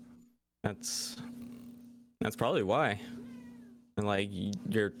 That's probably why. And like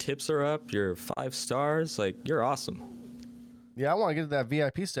your tips are up, you're 5 stars, like you're awesome. Yeah, I want to get to that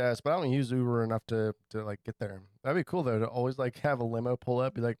VIP status, but I don't use Uber enough to like get there. That'd be cool though, to always like have a limo pull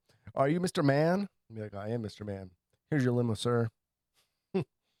up, be like, "Are you Mr. Man?" I'd be like, "I am Mr. Man. Here's your limo, sir."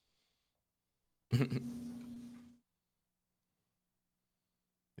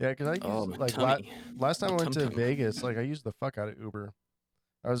 Yeah, because I used, like last time I went to Vegas, like I used the fuck out of Uber.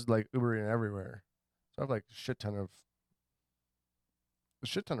 I was like Ubering everywhere, so I have like a shit ton of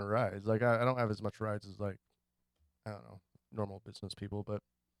rides. Like I don't have as much rides as like, I don't know, normal business people, but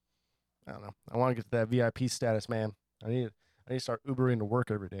I don't know. I want to get to that VIP status, man. I need to start Ubering to work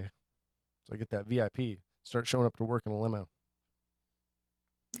every day, so I get that VIP. Start showing up to work in a limo.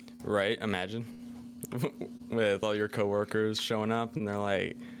 Right? Imagine with all your coworkers showing up and they're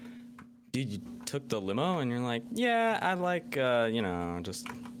like, "Dude, you took the limo?" And you're like, "Yeah, I like, just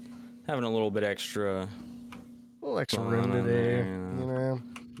having a little bit extra." A little extra room today,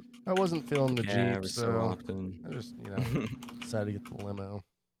 I wasn't feeling the Jeep, so I just, decided to get the limo.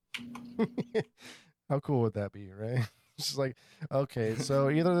 How cool would that be, right? It's just like, okay, so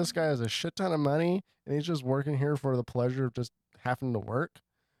either this guy has a shit ton of money and he's just working here for the pleasure of just having to work,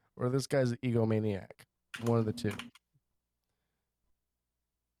 or this guy's an egomaniac. One of the two.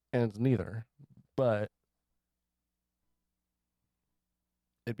 And it's neither, but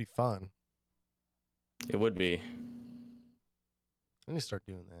it'd be fun. It would be. I need to start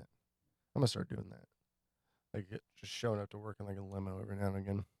doing that. I'm gonna start doing that. Like just showing up to work in like a limo every now and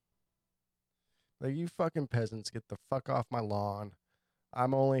again. Like, you fucking peasants, get the fuck off my lawn.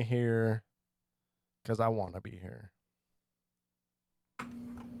 I'm only here because I want to be here.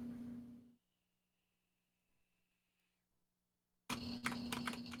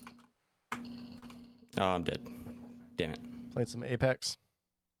 Oh, I'm dead. Damn it. Played some Apex.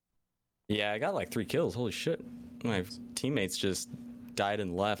 Yeah, I got like 3 kills. Holy shit. My teammates just died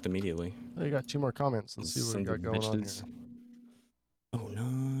and left immediately. Oh, you got 2 more comments. Let's see what we Sons got of going on here. bitches. Oh,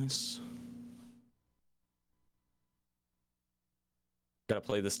 nice. Gotta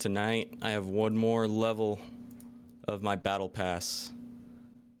play this tonight. I have 1 more level of my battle pass.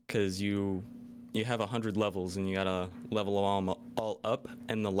 Cause you have 100 levels and you gotta level them all up.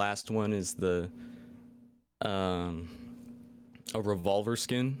 And the last one is a revolver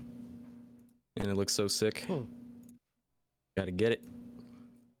skin. And it looks so sick. Gotta get it.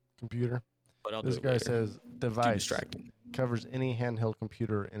 Computer. But I'll This do it guy later. says Too device distracting. covers any handheld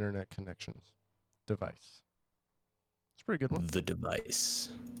computer or internet connections. Device. It's a pretty good one. The device.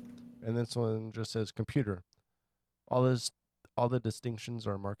 And this one just says computer. All the distinctions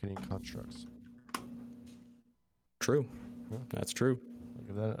are marketing constructs. True. Yeah. That's true. I'll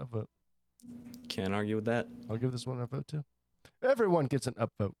give that a vote. Can't argue with that. I'll give this one a vote too. Everyone gets an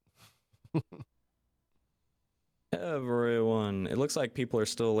upvote. Everyone. It looks like people are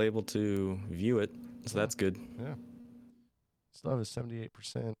still able to view it, so that's good. Yeah. Still have a 78%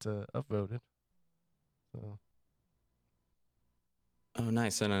 upvoted. So Oh,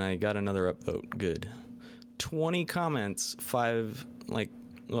 nice. And I got another upvote. Good. 20 comments, 5,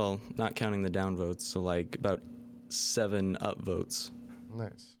 well, not counting the downvotes, so like about 7 upvotes.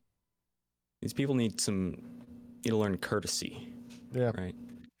 nice. These people need to learn courtesy, Yeah. right?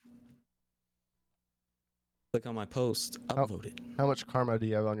 Click on my post, upvote it. How much karma do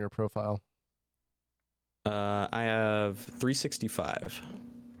you have on your profile? I have 365.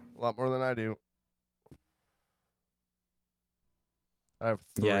 A lot more than I do. I have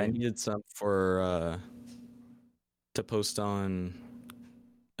 3. Yeah, I needed some for to post on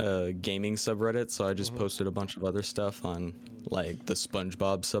a gaming subreddit, so I just Mhm. posted a bunch of other stuff on like the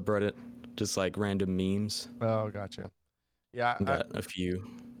SpongeBob subreddit, just like random memes. Oh, gotcha. Yeah, Got a few.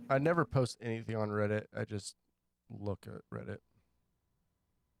 I never post anything on Reddit. I just look at Reddit.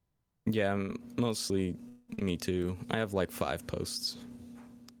 Yeah, mostly me too. I have like 5 posts.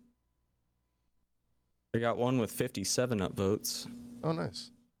 I got one with 57 upvotes. Oh,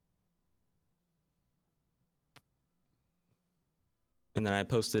 nice. And then I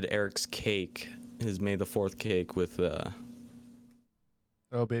posted Eric's cake, his May the 4th cake with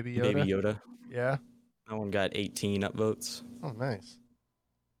Oh, Baby Yoda. Baby Yoda. Yeah. That one got 18 upvotes. Oh, nice.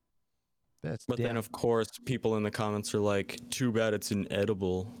 That's But then, damn. of course, people in the comments are like, too bad it's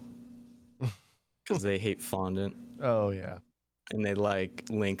inedible. Because they hate fondant. Oh, yeah. And they like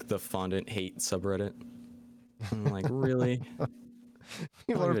link the fondant hate subreddit. I'm like, really?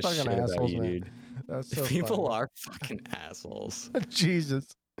 People I are don't give a fucking shit about assholes, you, man. dude. That's so People funny. are fucking assholes. Jesus.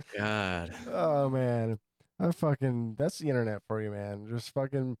 God. Oh, man. That's the internet for you, man. Just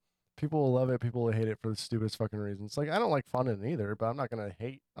fucking, people will love it, people will hate it for the stupidest fucking reasons. Like, I don't like fondant either, but I'm not going to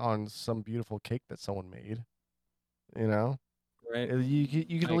hate on some beautiful cake that someone made. You know? Right? You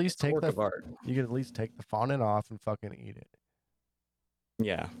could at Like, least it's a take work the of art. you could at least take the fondant off and fucking eat it.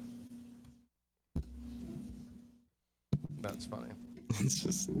 Yeah. That's funny. It's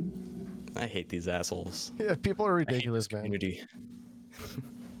just, I hate these assholes. Yeah, people are I hate this ridiculous, man. community.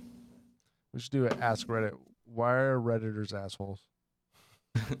 We should do an Ask Reddit. Why are Redditors assholes?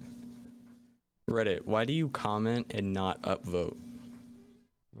 Reddit, why do you comment and not upvote?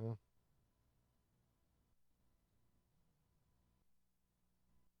 Well,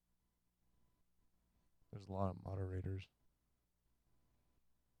 there's a lot of moderators.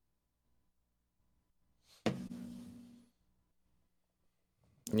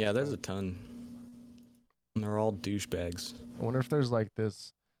 Yeah, there's a ton. And they're all douchebags. I wonder if there's like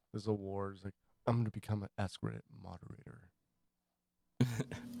this awards like I'm gonna become an Ask Reddit moderator.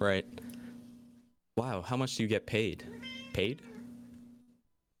 Right. Wow, how much do you get paid? Paid?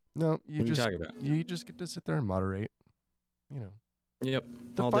 No, What are you talking about? you just get to sit there and moderate. You know. Yep,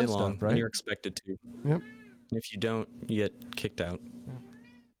 The all fun day stuff, long. right? And you're expected to. Yep. If you don't, you get kicked out.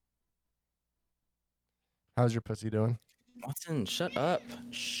 How's your pussy doing? Watson, shut up.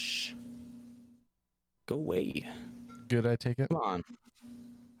 Shh. Go away. Good, I take it. Come on.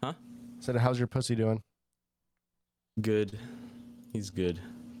 Said, how's your pussy doing? Good. He's good.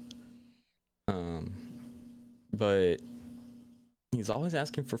 But he's always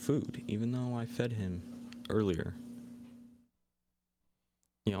asking for food, even though I fed him earlier.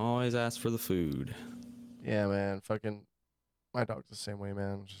 He always asks for the food. Yeah, man. Fucking, my dog's the same way,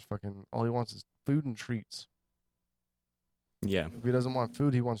 man. Just fucking, all he wants is food and treats. Yeah. If he doesn't want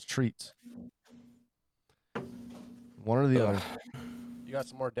food, he wants treats. One or the Ugh. other. You got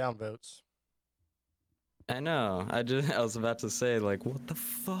some more downvotes. I know. I was about to say, like, what the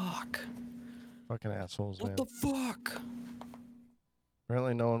fuck? Fucking assholes, man. What the fuck?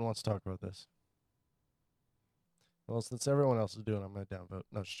 Apparently, no one wants to talk about this. Well, since everyone else is doing it, I'm going to downvote.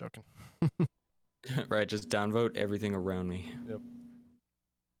 No, just joking. Right, just downvote everything around me. Yep.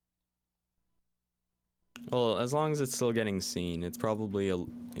 Well, as long as it's still getting seen, it's probably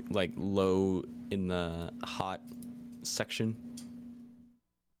like low in the hot section.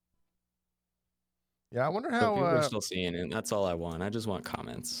 Yeah, I wonder So how. people are still seeing it. That's all I want. I just want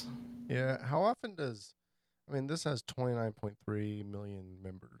comments. Yeah, how often does. I mean, this has 29.3 million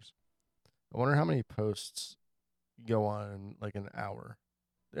members. I wonder how many posts go on in like an hour.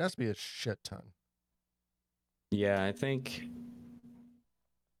 There has to be a shit ton. Yeah, I think.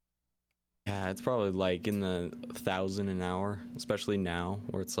 Yeah, it's probably like in the 1,000 an hour, especially now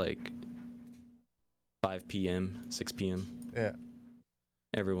where it's like 5 p.m., 6 p.m. Yeah.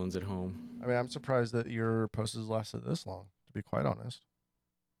 Everyone's at home. I mean, I'm surprised that your post has lasted this long, to be quite honest.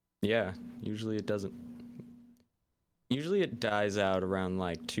 Yeah, usually it doesn't. Usually it dies out around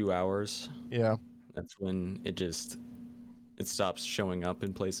like 2 hours. Yeah. That's when it stops showing up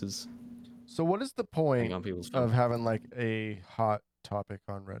in places. So what is the point On people's of phone. having like a hot topic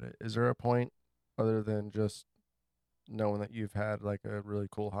on Reddit? Is there a point other than just knowing that you've had like a really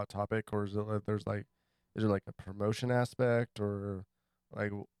cool hot topic, or is it like is there like a promotion aspect, or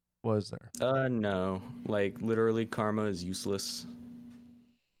like what is there? No. Like literally karma is useless.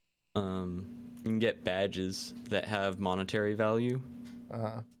 You can get badges that have monetary value.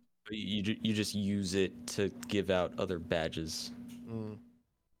 Uh-huh. But you just use it to give out other badges. Mm.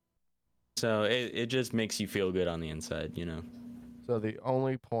 So it just makes you feel good on the inside, you know. So the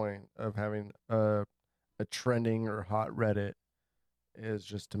only point of having a trending or hot Reddit is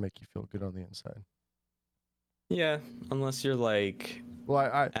just to make you feel good on the inside. Yeah, unless you're like Well,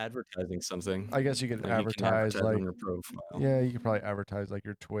 I advertising something. I guess you could Then you can advertise like on your profile. yeah, you could probably advertise like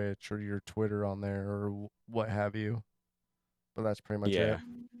your Twitch or your Twitter on there or what have you. But that's pretty much Yeah. it.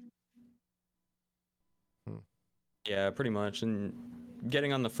 Hmm. Yeah, pretty much. And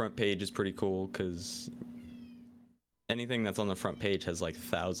getting on the front page is pretty cool because anything that's on the front page has like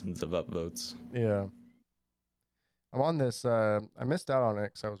thousands of upvotes. Yeah. I'm on this I missed out on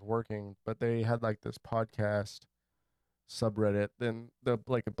it cuz I was working, but they had like this podcast subreddit. Then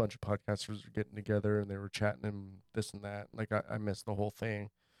like a bunch of podcasters were getting together and they were chatting and this and that. Like I missed the whole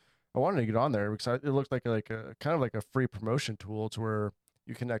thing. I wanted to get on there because it looked like a kind of like a free promotion tool to where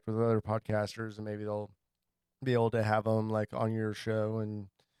you connect with other podcasters and maybe they'll be able to have them like on your show and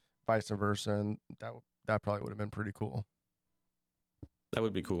vice versa, and that probably would have been pretty cool, That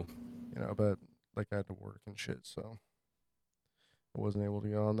would be cool. you know. But like I had to work and shit, so I wasn't able to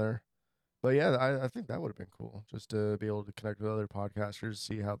get on there. But yeah, I think that would have been cool just to be able to connect with other podcasters,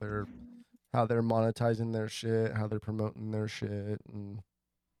 see how they're monetizing their shit, how they're promoting their shit, and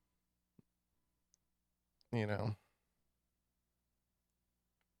you know.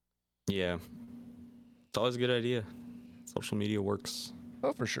 Yeah. It's always a good idea. Social media works.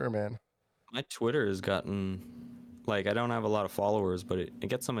 Oh, for sure, man. My Twitter has gotten, like, I don't have a lot of followers, but it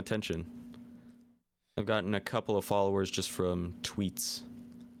gets some attention. I've gotten a couple of followers just from tweets.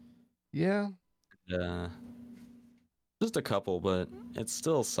 Yeah. Just a couple, but it's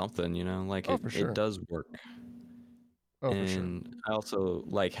still something, you know? Like, Oh, for sure. it does work. Oh, for sure. And I also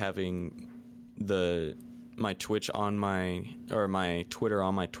like having my Twitch on my Twitter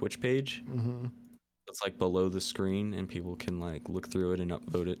on my Twitch page. Mm-hmm. It's like below the screen, and people can like look through it and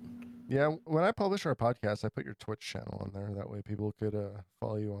upvote it. Yeah, when I publish our podcast, I put your Twitch channel on there. That way, people could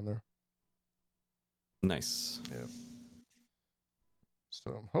follow you on there. Nice. Yeah.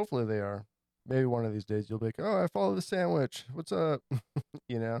 So hopefully they are. Maybe one of these days you'll be like, "Oh, I follow the sandwich. What's up?"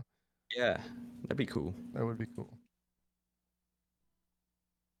 You know, Yeah, that'd be cool. that would be cool.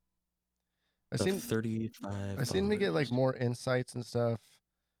 I The seem 35. I seem to get like followers. more insights and stuff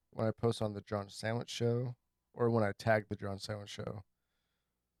when I post on the John Sandwich Show or when I tag the John Sandwich Show.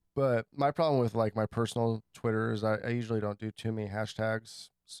 But my problem with like my personal Twitter is I usually don't do too many hashtags,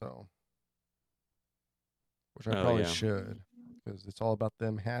 so which I Oh, probably yeah. should because it's all about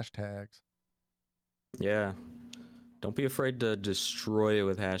them hashtags. Yeah. Don't be afraid to destroy it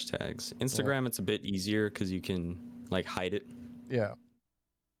with hashtags. Instagram, it's a bit easier because you can like hide it. Yeah.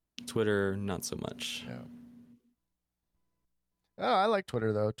 Twitter, not so much. Yeah. Oh, I like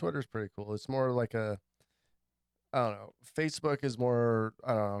Twitter though. Twitter's pretty cool. It's more like I don't know. Facebook is more.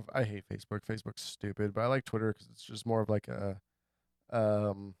 I don't know. I hate Facebook. Facebook's stupid, but I like Twitter because it's just more of like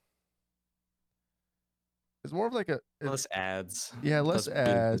it's more of like Less ads. yeah, less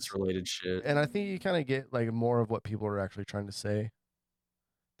ads, Related shit. and I think you kind of get like more of what people are actually trying to say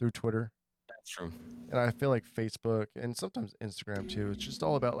through Twitter. That's true. And I feel like Facebook and sometimes Instagram too, it's just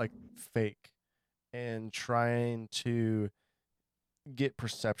all about like fake. and trying to get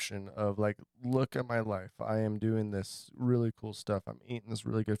perception of like, look at my life. I am doing this really cool stuff. I'm eating this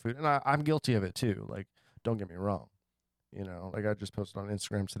really good food. And I'm guilty of it too. Like, don't get me wrong. You know, like I just posted on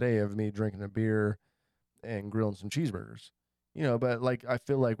Instagram today of me drinking a beer and grilling some cheeseburgers. You know, but like I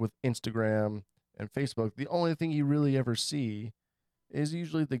feel like with Instagram and Facebook, the only thing you really ever see is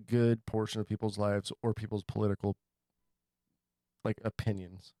usually the good portion of people's lives or people's political like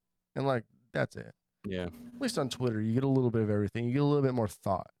opinions. And like that's it. Yeah. At least on Twitter, you get a little bit of everything. You get a little bit more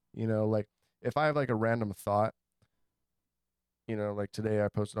thought. You know, like if I have like a random thought, you know, like today I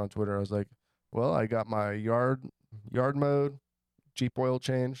posted on Twitter, I was like, well, I got my yard mode, Jeep oil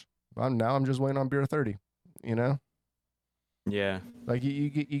change. I'm just waiting on beer 30, you know? Yeah. Like you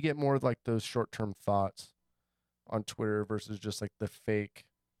get more of like those short-term thoughts on Twitter versus just like the fake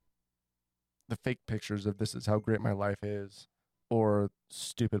pictures of this is how great my life is or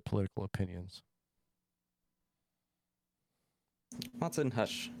stupid political opinions. Watson,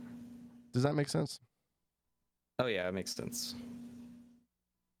 hush. Does that make sense? Oh yeah, it makes sense.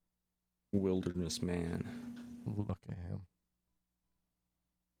 Wilderness man. Look at him.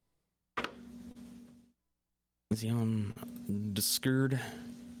 Is he on Discord?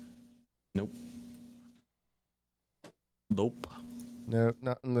 Nope. Nope. No,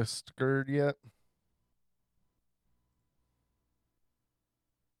 not in the skirt yet.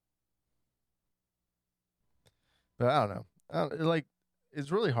 But I don't know. Like,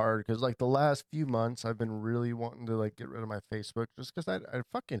 it's really hard because like the last few months I've been really wanting to like get rid of my Facebook just because I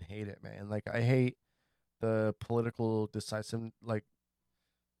fucking hate it, man. Like I hate the political decisive like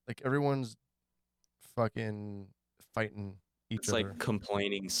everyone's fucking fighting each It's other. like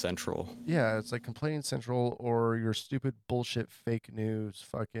complaining central. Yeah, it's like complaining central or your stupid bullshit fake news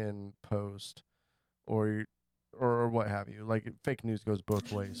fucking post or what have you. Like fake news goes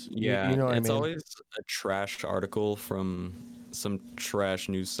both ways. Yeah, you know what it's I mean? always a trash article from some trash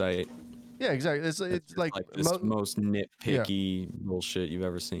news site. Yeah, exactly. It's Just like this most nitpicky bullshit you've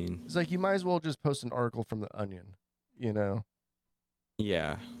ever seen. it's like you might as well just post an article from the Onion, you know?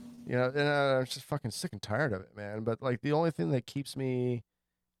 Yeah. You know, and I'm just fucking sick and tired of it, man. But like the only thing that keeps me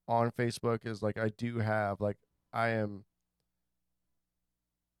on Facebook is like I do have like I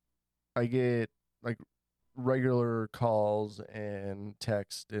get like regular calls and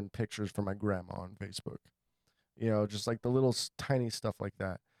text and pictures from my grandma on Facebook. You know, just like the little tiny stuff like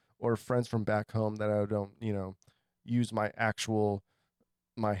that, or friends from back home that I don't, you know, use my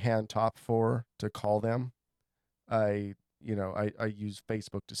hand top for to call them. I use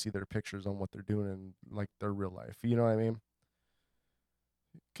Facebook to see their pictures on what they're doing in like their real life. You know what I mean?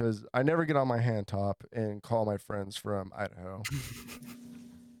 Because I never get on my hand top and call my friends from Idaho.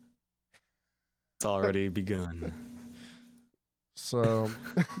 It's already begun. So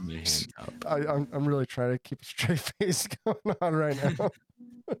My hand up. I'm really trying to keep a straight face going on right now.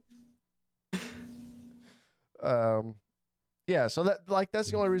 Yeah, so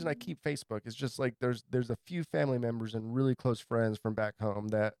that's the only reason I keep Facebook. It's just like there's a few family members and really close friends from back home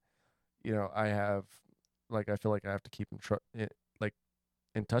that, you know, I have like I feel like I have to keep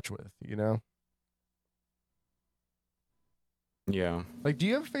in touch with, you know? Yeah. Like, do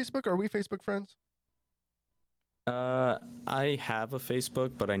you have Facebook? Are we Facebook friends? I have a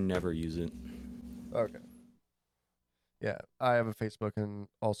Facebook, but I never use it. Okay. Yeah, I have a Facebook and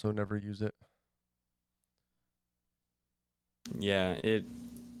also never use it. Yeah,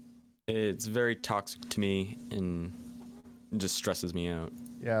 it's very toxic to me and just stresses me out.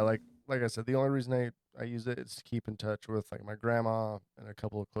 Yeah, like I said, the only reason I use it is to keep in touch with like my grandma and a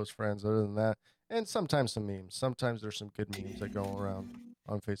couple of close friends. Other than that, and sometimes some memes. Sometimes there's some good memes that go around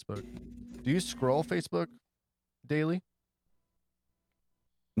on Facebook. Do you scroll Facebook daily?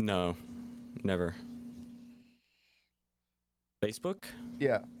 No, never. Facebook?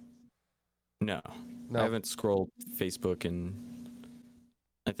 Yeah. No. No. I haven't scrolled Facebook in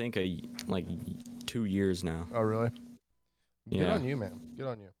I think like 2 years now. Oh, really? Good Yeah. on you, man. Good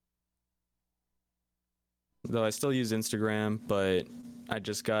on you. Though I still use Instagram, but I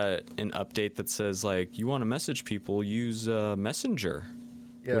just got an update that says like you want to message people, use Messenger.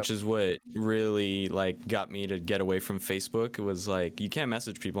 Yeah. Which is what really like got me to get away from Facebook. It was like you can't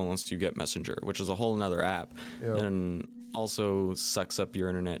message people unless you get Messenger, which is a whole nother app, Yeah. and also sucks up your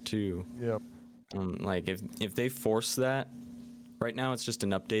internet too. Yeah. Like if they force that, right now it's just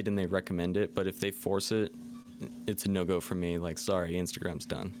an update and they recommend it, but if they force it, it's a no go for me. Like sorry, Instagram's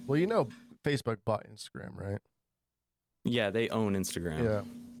done. Well, you know, Facebook bought Instagram, right? Yeah, they own Instagram. Yeah.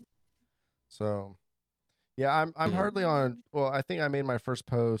 So, yeah, I'm Yeah. hardly on. Well, I think I made my first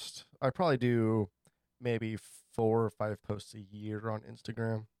post. I probably do maybe 4 or 5 posts a year on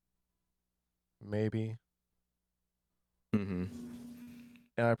Instagram. maybe. Mm-hmm.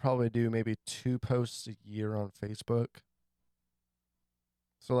 And I probably do maybe 2 posts a year on Facebook.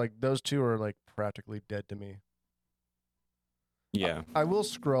 So like those two are like practically dead to me. Yeah. I will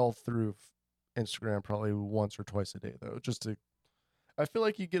scroll through Instagram probably once or twice a day though, just to. I feel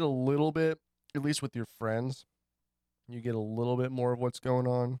like you get a little bit, at least with your friends, you get a little bit more of what's going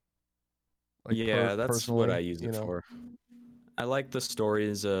on. Like Yeah, that's what I personally, use you it know? for. I like the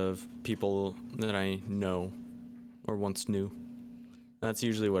stories of people that I know or once knew. That's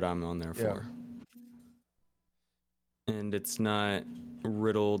usually what I'm on there Yeah. for. And it's not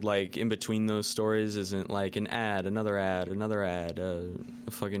riddled, like in between those stories isn't like an ad, another ad, another ad, a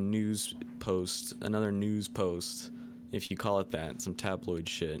fucking news post, another news post, if you call it that, some tabloid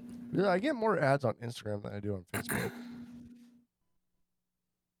shit. Yeah, I get more ads on Instagram than I do on Facebook.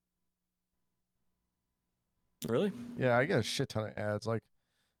 Really? Yeah, I get a shit ton of ads. Like,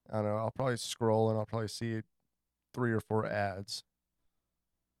 I don't know, I'll probably scroll and I'll probably see 3 or 4 ads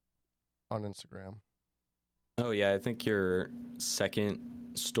on Instagram. Oh yeah, I think your second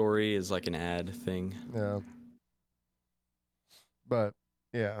story is like an ad thing. Yeah. But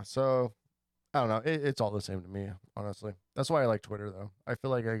yeah, so I don't know. It's all the same to me, honestly. That's why I like Twitter, though. I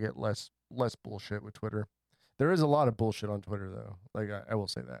feel like I get less bullshit with Twitter. There is a lot of bullshit on Twitter, though. Like I will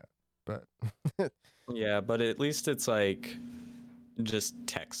say that, but Yeah, but at least it's like just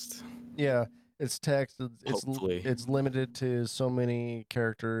text. yeah, it's text. Hopefully. It's limited to so many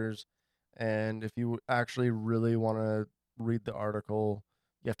characters, and if you actually really want to read the article,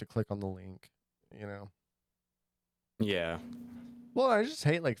 you have to click on the link. You know. Yeah. Well, I just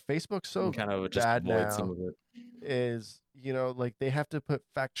hate like Facebook's so You kind of just bad avoid now. some of it. Is like they have to put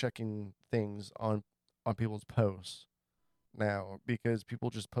fact checking things on people's posts now because people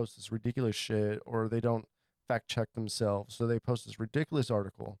just post this ridiculous shit or they don't fact check themselves, so they post this ridiculous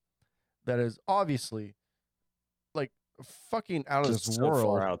article that is obviously like fucking out of Just this so world,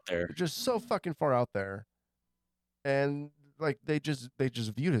 far out there. just so fucking far out there, and like they just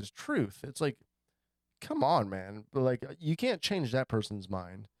view it as truth. It's like, come on, man. But like you can't change that person's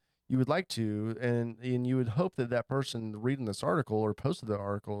mind. You would like to, and you would hope that that person reading this article or posted the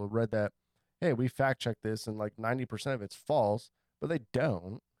article read that, hey, we fact checked this and like 90% of it's false, but they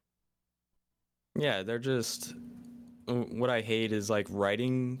don't. Yeah, they're just. What I hate is like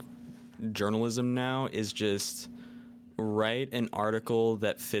writing journalism now is just write an article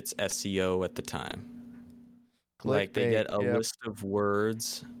that fits SEO at the time. Like they get a Clickbait, yep. list of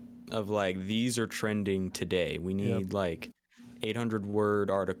words of like these are trending today. We need like 800-word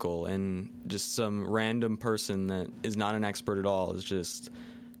article, and just some random person that is not an expert at all is just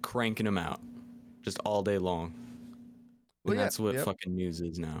cranking them out just all day long. Well, And yeah, that's what yep. fucking news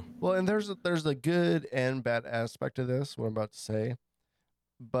is now. Well, and there's a good and bad aspect to this, what I'm about to say,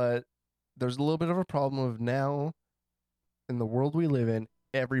 but there's a little bit of a problem of now in the world we live in,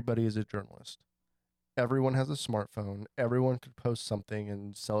 everybody is a journalist. Everyone has a smartphone. Everyone could post something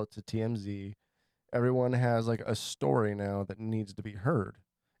and sell it to TMZ. Everyone has like a story now that needs to be heard.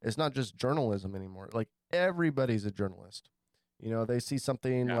 It's not just journalism anymore. Like everybody's a journalist. They see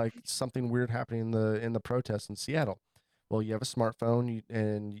something like something weird happening in the protests in Seattle. Well, you have a smartphone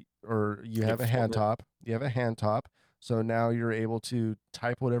or you have a hand top. You have a hand top. So now you're able to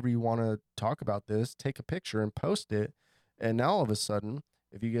type whatever you want to talk about this, take a picture and post it. And now all of a sudden,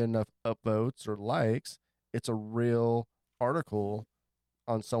 if you get enough upvotes or likes, it's a real article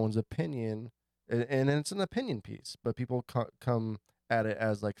on someone's opinion. And it's an opinion piece, but people come at it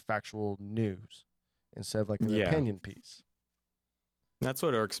as like factual news instead of like an opinion piece. That's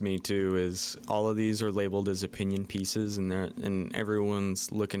what irks me too. Is all of these are labeled as opinion pieces, and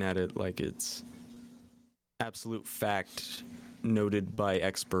everyone's looking at it like it's absolute fact, noted by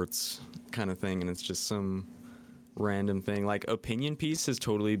experts, kind of thing, and it's just some random thing. Like opinion piece has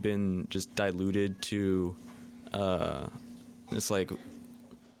totally been just diluted to, it's like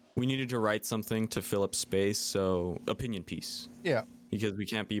we needed to write something to fill up space, so opinion piece. Yeah. Because we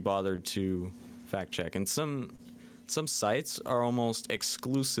can't be bothered to fact check, and some sites are almost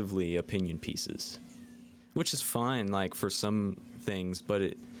exclusively opinion pieces, which is fine, like for some things,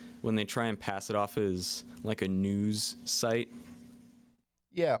 but when they try and pass it off as like a news site,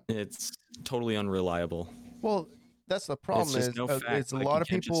 it's totally unreliable. Well, that's the problem. It's just no fact. It's like, a lot of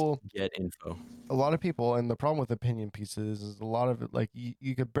can't people just get info. A lot of people, and the problem with opinion pieces is a lot of it, like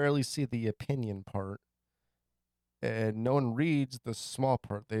you could barely see the opinion part, and no one reads the small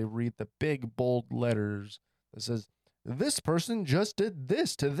part. They read the big bold letters that says, "This person just did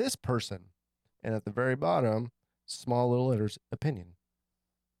this to this person," and at the very bottom, small little letters, opinion.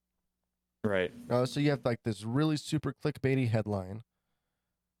 Right. So you have like this really super clickbaity headline,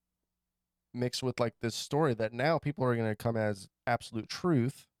 mixed with like this story that now people are going to come as absolute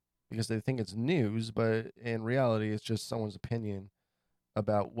truth because they think it's news, but in reality it's just someone's opinion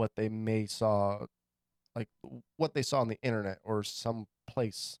about what they may saw, like what they saw on the internet or some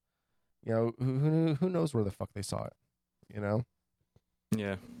place. You know, who knows where the fuck they saw it, you know?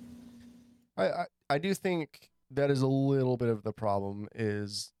 Yeah. I do think that is a little bit of the problem,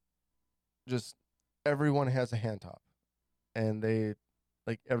 is just everyone has a hand top, and they,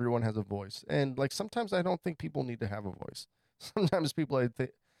 like, everyone has a voice, and like sometimes I don't think people need to have a voice. Sometimes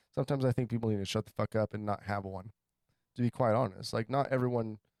I think people need to shut the fuck up and not have one. To be quite honest, like not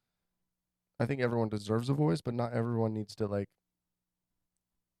everyone. I think everyone deserves a voice, but not everyone needs to like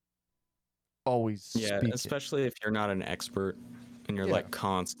always Yeah, speak it. especially if you're not an expert and you're Yeah. like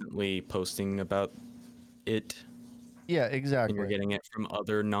constantly posting about it Yeah, and you're exactly. getting it from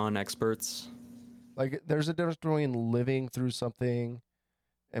other non-experts. Like there's a difference between living through something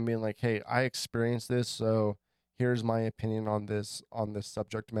and being like, "Hey, I experienced this, so here's my opinion on this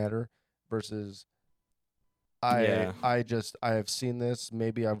subject matter," versus Yeah. I have seen this,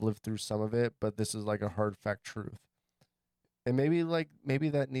 maybe I've lived through some of it, but this is like a hard fact truth. And maybe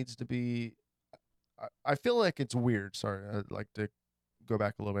that needs to be, I feel like it's weird. Sorry, I'd like to go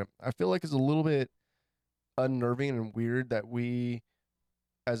back a little bit. I feel like it's a little bit unnerving and weird that we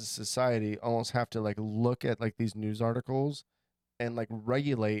as a society almost have to like look at like these news articles and like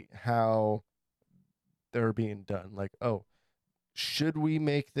regulate how they're being done. Like, oh, should we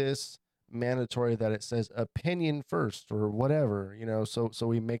make this mandatory that it says opinion first or whatever, you know, so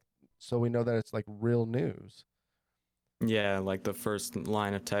we know that it's like real news. Yeah, like the first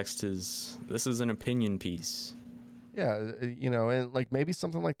line of text is, "This is an opinion piece." Yeah, you know, and like maybe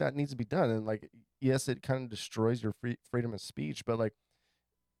something like that needs to be done. And like, yes, it kind of destroys your freedom of speech, but like,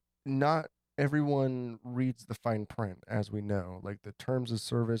 not everyone reads the fine print, as we know. Like the terms of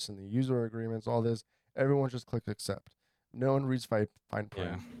service and the user agreements, all this, everyone just clicks accept. No one reads fine print.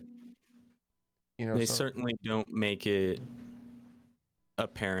 Yeah. You know, They so certainly don't make it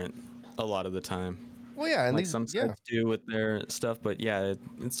apparent a lot of the time. well, yeah, and Like these, some yeah, sites do with their stuff, but yeah,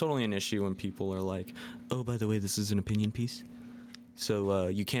 it's totally an issue when people are like, "Oh, by the way, this is an opinion piece, so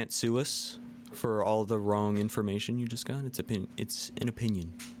you can't sue us for all the wrong information you just got. It's an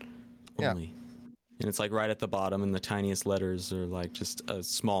opinion Yeah. only." And it's like right at the bottom in the tiniest letters, or like just a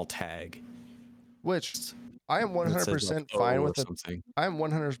small tag which I am that says 100% like, fine "Oh," or with it. something. I'm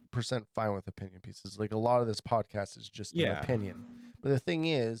 100% fine with opinion pieces. Like a lot of this podcast is just an Yeah. opinion. But the thing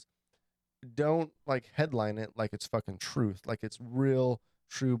is, don't like headline it like it's fucking truth, like it's real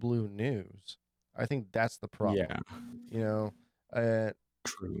true blue news. I think that's the problem. Yeah, You know, uh,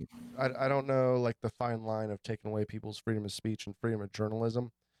 true. I don't know like the fine line of taking away people's freedom of speech and freedom of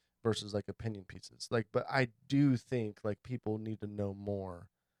journalism versus like opinion pieces. Like, but I do think like people need to know more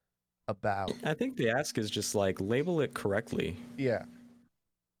about. I think the ask is just like label it correctly. Yeah.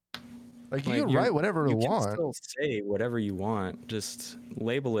 Like you Like, can you're- write whatever you You can want. still say whatever you want, just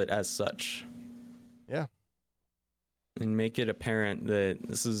label it as such. Yeah. And make it apparent that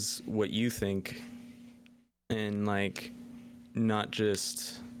this is what you think, and like not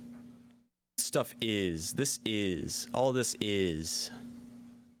just stuff is. This is. All this is.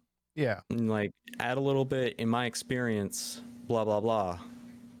 Yeah. And like add a little bit, in my experience, blah blah blah.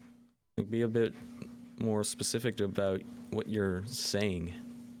 Like, be a bit more specific about what you're saying.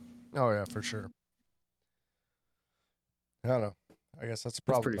 Oh yeah, for sure. I don't know. I guess that's the That's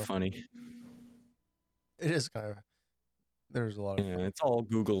problem. pretty though. funny. It is kind of. There's a lot of. Yeah, it's all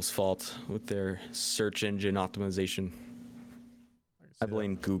Google's fault with their search engine optimization. I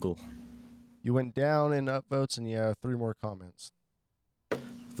blame Google. You went down in upvotes, and you have 3 more comments.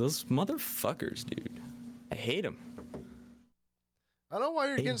 Those motherfuckers, dude. I hate them. I don't know why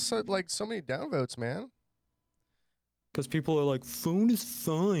you're Hey. getting so many downvotes, man. Because people are like, phone is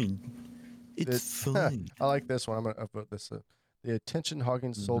fine. It's fine. I like this one. I'm gonna upvote this. The attention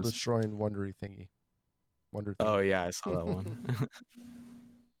hogging, soul This- destroying wondery thingy. Wonder. Oh, thingy. yeah, I saw that one.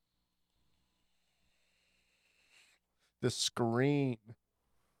 The screen.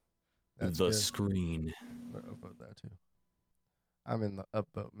 That's The good. screen. I'm gonna upvote that too. I'm in the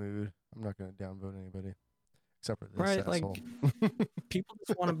upvote mood. I'm not gonna downvote anybody, except for this Right, like- asshole. People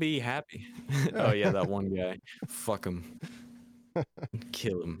just want to be happy. Oh, yeah, that one guy. Fuck him.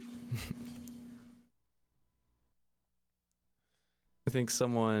 Kill him. I think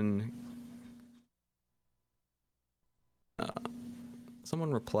someone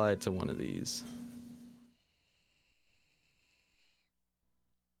replied to one of these.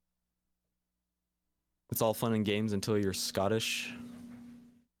 It's all fun and games until you're Scottish.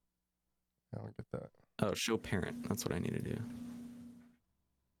 I don't get that. Oh, show parent. That's what I need to do.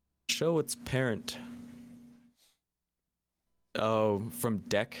 show its parent. Oh, from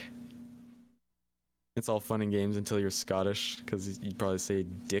Deck. It's all fun and games until you're Scottish, because you'd probably say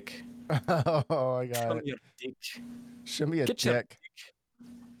dick. Oh, I got Show it. me your dick. Show me a Get your deck.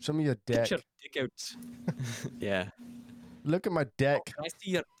 Show me a Get deck. your dick out. Yeah. Look at my deck. Can I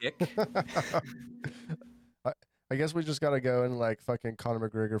see your dick? I guess we just gotta go and like fucking Conor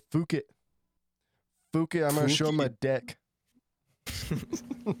McGregor. Fook it. Fook it. I'm gonna show him my deck.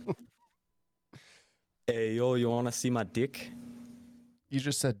 Hey, yo, you wanna see my dick? You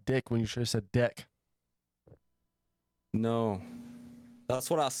just said dick when you should have said deck. No. That's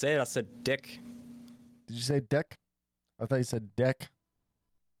what I said. I said dick. Did you say deck? I thought you said deck.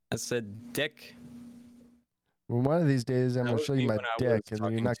 I said dick. Well, one of these days I'm That gonna would show you be my when I deck, was and you're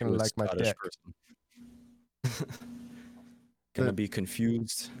talking not gonna to a like my Scottish deck. person. Gonna The- be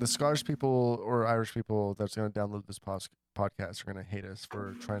confused. The Scottish people or Irish people that's gonna download this podcast are gonna hate us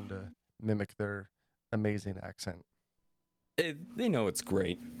for trying to mimic their amazing accent. They know it's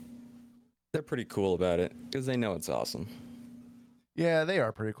great. They're pretty cool about it because they know it's awesome. Yeah, they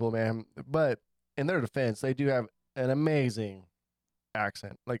are pretty cool, man. But in their defense, they do have an amazing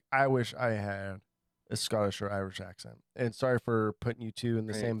accent. Like, I wish I had a Scottish or Irish accent. And sorry for putting you two in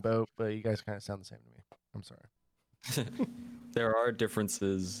the Right. same boat, but you guys kind of sound the same to me. I'm sorry. There are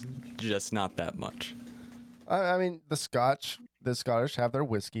differences, just not that much. I mean, the Scottish have their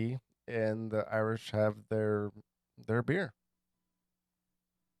whiskey, and the Irish have their beer.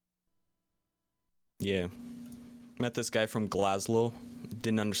 Yeah. Met this guy from Glasgow.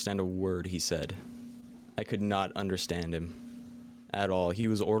 Didn't understand a word he said. I could not understand him at all. He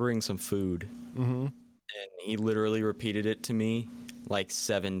was ordering some food, Mm-hmm. and he literally repeated it to me like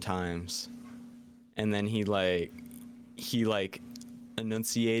 7 times. And then he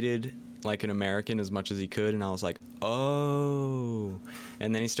enunciated like an American as much as he could, and I was like, oh.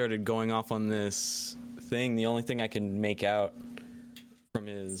 And then he started going off on this thing. The only thing I can make out from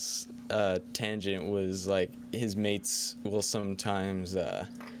his tangent was like his mates will sometimes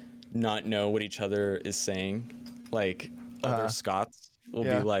not know what each other is saying. Like other Scots will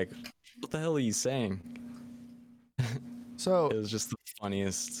Yeah. be like, what the hell are you saying? So It was just the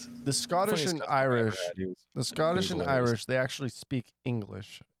funniest. the Scottish funniest and customer I ever Irish, had. He was- the Scottish and hilarious. Irish, they actually speak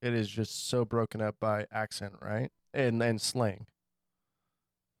English. It is just so broken up by accent, right? And slang.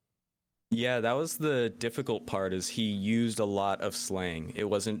 Yeah, that was the difficult part, is he used a lot of slang. It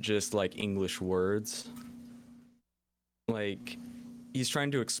wasn't just like English words. Like, he's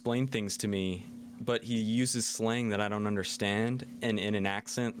trying to explain things to me, but he uses slang that I don't understand and in an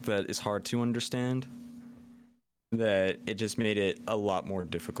accent that is hard to understand, that it just made it a lot more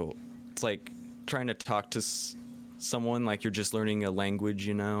difficult. It's like trying to talk to someone like you're just learning a language,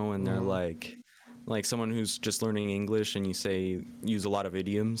 you know, and they're Mhm. like someone who's just learning English and you say use a lot of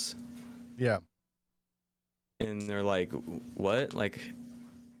idioms. Yeah. And they're like, what? Like,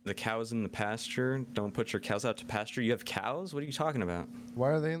 the cows in the pasture? Don't put your cows out to pasture? You have cows? What are you talking about? Why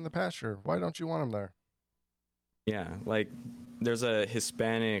are they in the pasture? Why don't you want them there? Yeah, like, there's a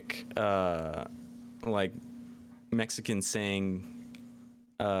Hispanic, like, Mexican saying,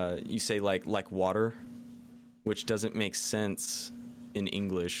 you say, like water, which doesn't make sense in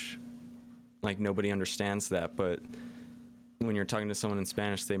English. Like, nobody understands that, but when you're talking to someone in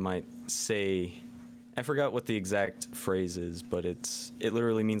Spanish, they might say, I forgot what the exact phrase is, but it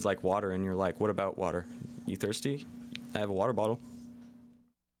literally means like water, and you're like, what about water? You thirsty? I have a water bottle.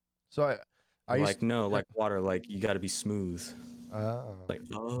 So I used Like, no, like water, like you got to be smooth. oh. Like,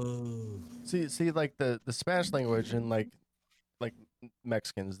 oh. See, like the Spanish language and like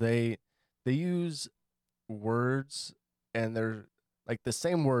Mexicans, they use words, and they're like the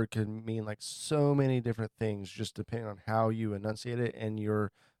same word can mean like so many different things just depending on how you enunciate it and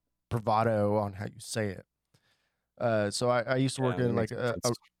your bravado on how you say it. So I used to work Yeah, in like that makes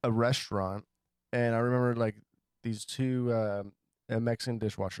sense. a restaurant, and I remember like these two Mexican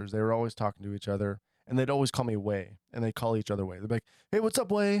dishwashers. They were always talking to each other, and they'd always call me Way, and they call each other Way. They'd be like, "Hey, what's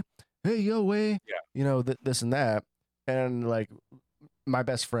up, Way? Hey, yo, Way." Yeah. You know, this and that. And like my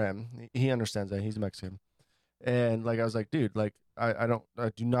best friend, he understands that. He's Mexican. And like I was like, dude, like I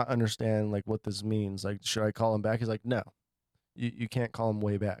do not understand like what this means. Like, should I call him back? He's like, no, you can't call him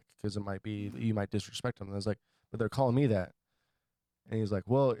Way back because you might disrespect him. And I was like, but they're calling me that. And he's like,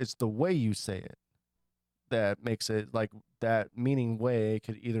 well, it's the way you say it that makes it like that. Meaning way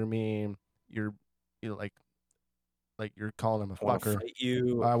could either mean you're like you're calling him a I wanna fucker. fight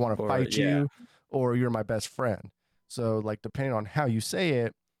you. I want to or- fight yeah. you, or you're my best friend. So like depending on how you say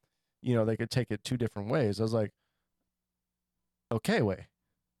it, you know, they could take it 2 different ways. I was like, okay, Way.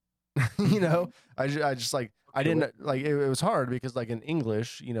 You know, I just like I didn't like it was hard because like in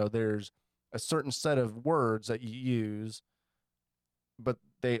English, there's a certain set of words that you use, but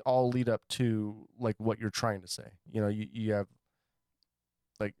they all lead up to like what you're trying to say. You have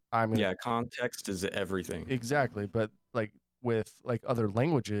like Yeah, context is everything. exactly, but like with like other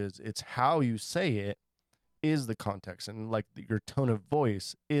languages, it's how you say it is the context, and like your tone of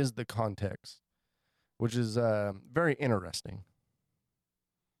voice is the context, which is very interesting.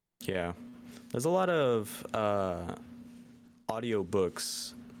 Yeah. There's a lot of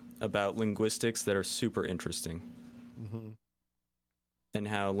audiobooks about linguistics that are super interesting, Mm-hmm. and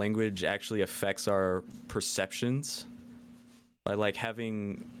how language actually affects our perceptions by like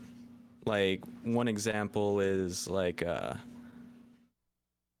having like one example is like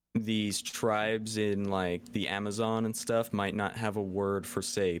these tribes in like the Amazon and stuff might not have a word for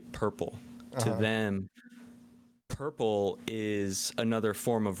say purple. To Uh-huh. them, purple is another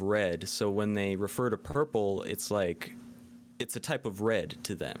form of red. So when they refer to purple, it's like it's a type of red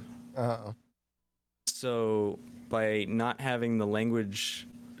to them. Uh-huh. So by not having the language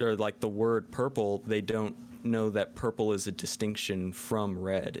or like the word purple, they don't know that purple is a distinction from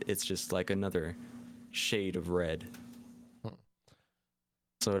red. It's just like another shade of red. Hmm.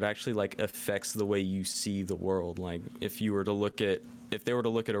 So it actually like affects the way you see the world. Like if they were to look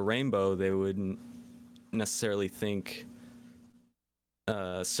at a rainbow, they wouldn't necessarily think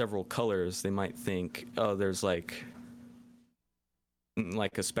several colors. They might think, oh, there's like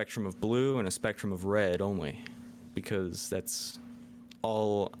a spectrum of blue and a spectrum of red only, because that's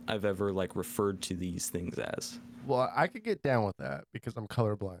all I've ever like referred to these things as. Well, I could get down with that because I'm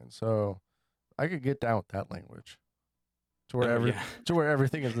colorblind, so I could get down with that language to where Oh, yeah. to where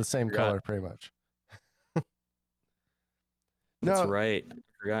everything is the same Forgot. color, pretty much. That's No, right. I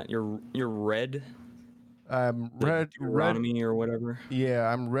forgot you're red. The red. Deuteronomy or whatever. Yeah,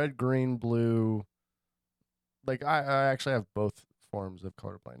 I'm red, green, blue. Like I actually have both forms of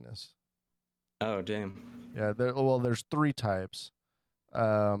color blindness. Oh damn. Yeah, there's three types.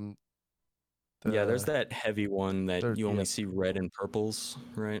 Um, Yeah, there's the- that heavy one that there- you only yeah. see red and purples,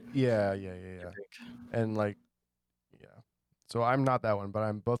 right? Yeah. I think. And like, yeah. So I'm not that one, but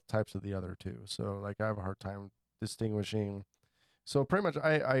I'm both types of the other two. So like, I have a hard time distinguishing. So pretty much,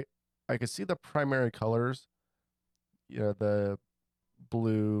 I could see the primary colors. Yeah, the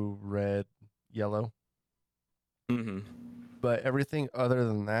blue, red, yellow. Mm-hmm. But everything other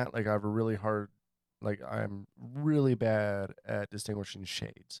than that, like I have a really hard, like I'm really bad at distinguishing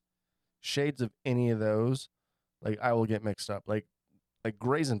shades. Shades of any of those, like I will get mixed up. Like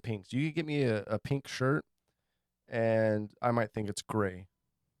grays and pinks. You could get me a pink shirt, and I might think it's gray.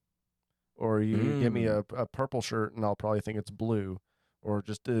 Or you get me a purple shirt, and I'll probably think it's blue, or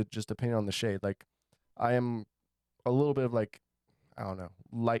just depending on the shade. Like I am a little bit of like, I don't know,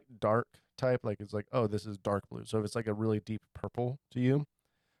 light dark type. Like it's like, oh, this is dark blue. So if it's like a really deep purple to you,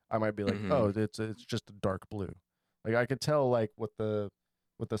 I might be like, Mhm. oh, it's just a dark blue. Like I could tell like what the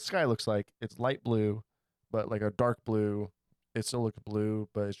sky looks like. It's light blue, but like a dark blue, it still looks blue,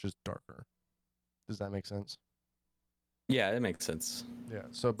 but it's just darker. Does that make sense? Yeah, it makes sense. Yeah.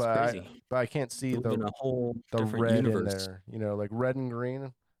 So, It's but crazy. I can't see We live in the a whole different red universe. in there. Like red and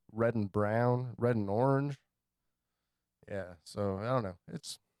green, red and brown, red and orange. Yeah. So I don't know.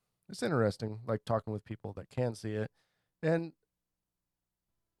 It's interesting, like talking with people that can see it, and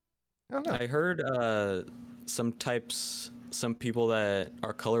I don't know. I heard some people that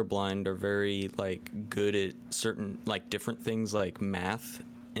are colorblind are very like good at certain like different things like math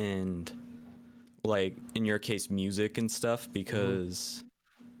and like in your case music and stuff because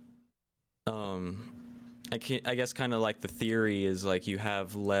I guess kind of like the theory is like you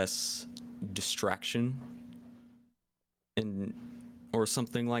have less distraction and or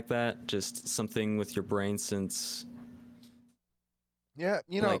something like that, just something with your brain since Yeah.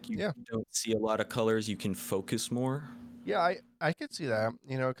 like you Yeah. don't see a lot of colors, you can focus more. Yeah, I could see that,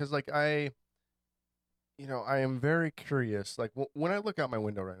 because like I am very curious. Like when I look out my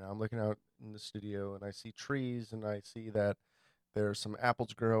window right now, I'm looking out in the studio and I see trees and I see that there's some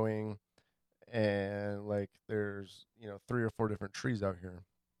apples growing and like there's, 3 or 4 different trees out here.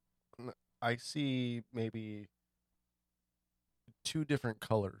 I see maybe 2 different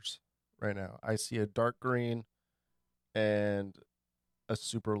colors right now. I see a dark green and a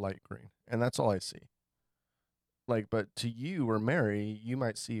super light green, and that's all I see. Like, but to you or Mary, you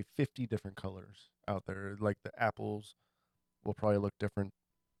might see 50 different colors out there. Like the apples will probably look different.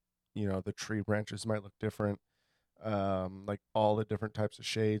 The tree branches might look different. Like all the different types of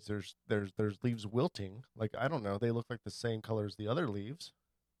shades. There's leaves wilting. Like I don't know, they look like the same color as the other leaves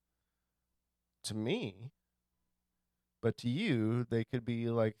to me, but to you they could be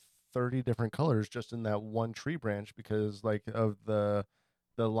like 30 different colors just in that one tree branch because like of the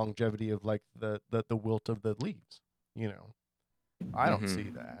longevity of like the wilt of the leaves, you know. I don't see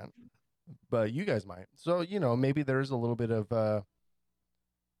that, but you guys might. So, you know, maybe there's a little bit of a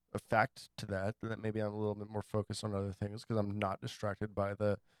fact to that maybe I'm a little bit more focused on other things because I'm not distracted by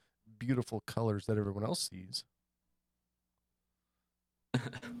the beautiful colors that everyone else sees.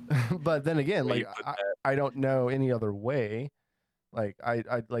 But then again, Where you like put I don't know any other way. Like I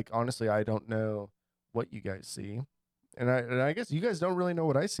like honestly, I don't know what you guys see, and I guess you guys don't really know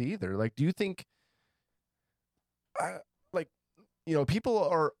what I see either. Like, do you think, like, you know, people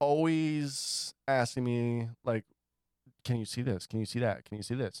are always asking me like, can you see this? Can you see that? Can you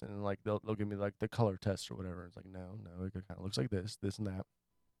see this? And like they'll give me like the color test or whatever. It's like no, it kind of looks like this, and that.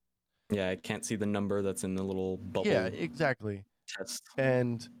 Yeah, I can't see the number that's in the little bubble Yeah, exactly. test.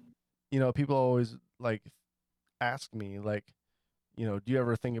 And you know, people always like ask me like, you know, do you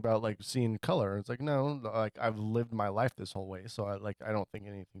ever think about like seeing color? And it's like no, like I've lived my life this whole way, so I don't think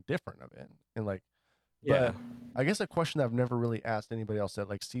anything different of it. And like, Yeah. but I guess a question that I've never really asked anybody else that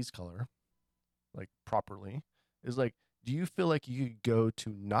like sees color, like properly, is like, do you feel like you could go to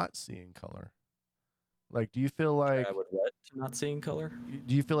not seeing color? Like, do you feel like I would what to not seeing color?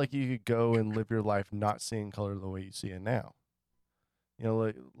 do you feel like you could go and live your life not seeing color the way you see it now? You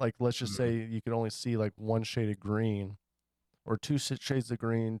know, like let's just say you could only see like one shade of green, or two shades of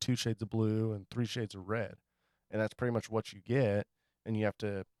green, two shades of blue, and three shades of red, and that's pretty much what you get. And you have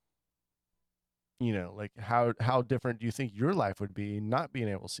to, you know, like how different do you think your life would be not being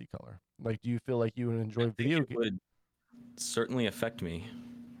able to see color? Like, do you feel like you would enjoy I think video it games? would certainly affect me.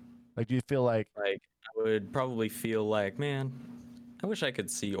 Like, do you feel like Like, I would probably feel like, man, I wish I could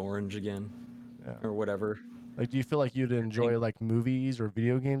see orange again, yeah. or whatever. Like, do you feel like you'd enjoy like movies or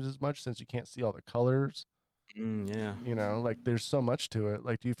video games as much since you can't see all the colors? Yeah. You know, like there's so much to it.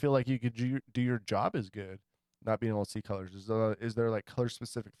 Like, do you feel like you could do your job as good, not being able to see colors? Is there like color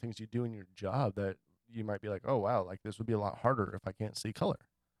specific things you do in your job that you might be like, oh wow, like this would be a lot harder if I can't see color?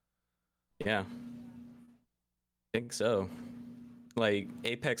 Yeah. I think so. Like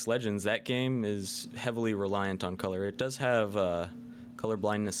Apex Legends, that game is heavily reliant on color. It does have color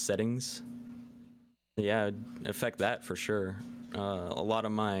blindness settings. Yeah, it'd affect that for sure. A lot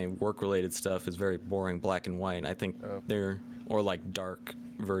of my work-related stuff is very boring, black and white. I think or like dark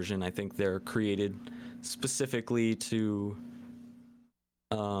version. I think they're created specifically to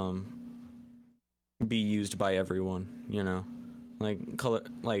be used by everyone. You know, like color.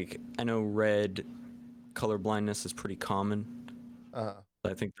 Like I know red color blindness is pretty common.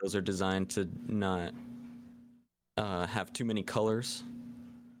 I think those are designed to not have too many colors.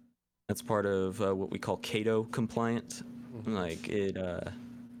 That's part of what we call Cato compliant. Like it,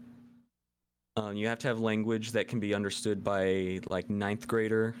 you have to have language that can be understood by like ninth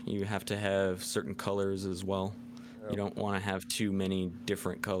grader. You have to have certain colors as well. You don't want to have too many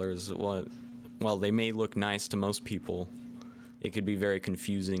different colors. While they may look nice to most people, it could be very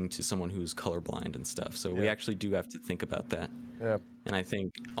confusing to someone who's colorblind and stuff. So we actually do have to think about that. Yeah. And I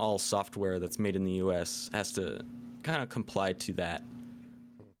think all software that's made in the US has to kind of comply to that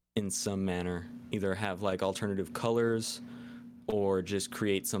in some manner. Either have like alternative colors or just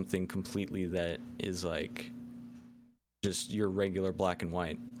create something completely that is like just your regular black and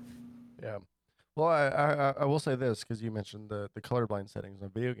white. Yeah. Well, I will say this because you mentioned the colorblind settings on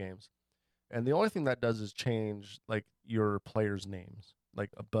video games, and the only thing that does is change like your players' names, like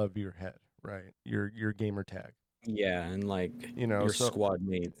above your head, right? Your gamer tag. Yeah, and like You know, your so squad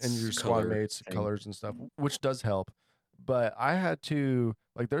mates and your squad mates thing. colors and stuff, which does help. But I had to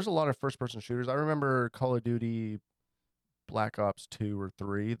like, there's a lot of first-person shooters. I remember Call of Duty Black Ops 2 or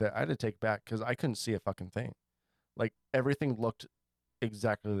 3 that I had to take back because I couldn't see a fucking thing. Like everything looked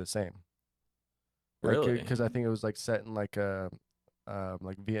exactly the same. Really? Because I think it was like set in like a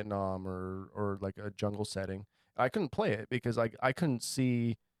like Vietnam or like a jungle setting. I couldn't play it because I couldn't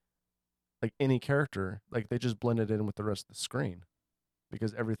see like any character. Like they just blended in with the rest of the screen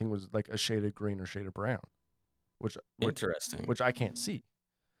because everything was like a shade of green or shade of brown, which Interesting. which I can't see.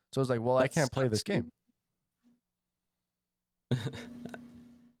 So I was like, well, I can't play this game.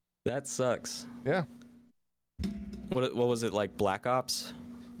 That sucks. Yeah. What was it like? Black Ops?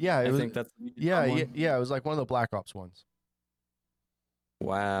 Yeah, I think that's yeah. It was like one of the Black Ops ones.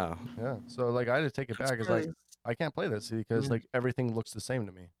 Wow. Yeah. So like I had to take it back. It's like I can't play this because Yeah. like everything looks the same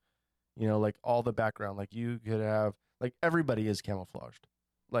to me. You know, like all the background, like you could have like everybody is camouflaged,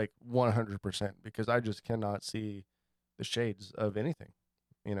 like 100% because I just cannot see the shades of anything.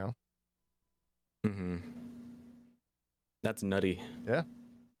 You know. Mm-hmm. That's nutty. Yeah.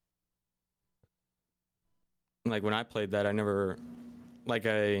 Like when I played that, I never like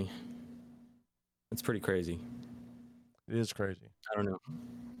it's pretty crazy. It is crazy. I don't know.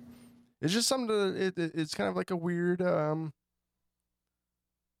 It's just something it's kind of like a weird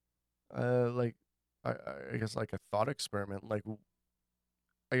like I guess like a thought experiment. Like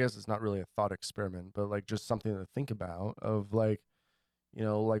I guess it's not really a thought experiment, but like just something to think about of like,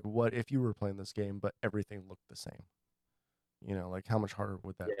 like what if you were playing this game but everything looked the same? Like how much harder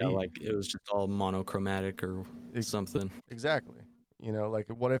would that Yeah, be? like it was just all monochromatic or Ex- something. Exactly. Like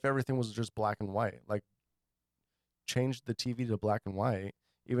what if everything was just black and white? Like change the TV to black and white,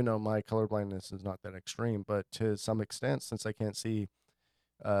 even though my colorblindness is not that extreme, but to some extent, since I can't see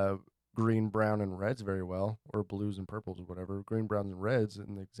green, brown, and reds very well, or blues and purples or whatever, green, browns, and reds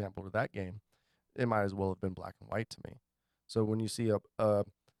in the example of that game, it might as well have been black and white to me. So when you see a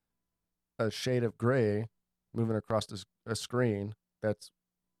shade of gray moving across a screen that's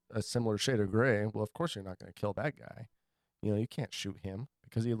a similar shade of gray, well, of course you're not going to kill that guy. You can't shoot him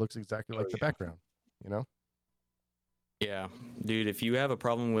because he looks exactly like the background, Yeah, dude, if you have a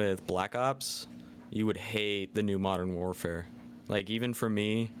problem with Black Ops, you would hate the new Modern Warfare. Like, even for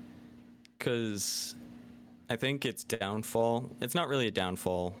me, because I think its downfall, it's not really a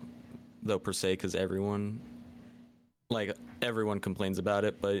downfall, though, per se, because everyone complains about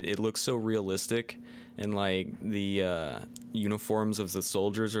it, but it looks so realistic, and, like, the uniforms of the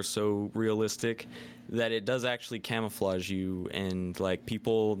soldiers are so realistic that it does actually camouflage you, and, like,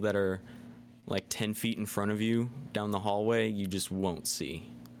 people that are like 10 feet in front of you down the hallway, you just won't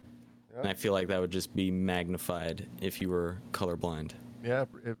see. Yep. And I feel like that would just be magnified if you were colorblind. Yeah,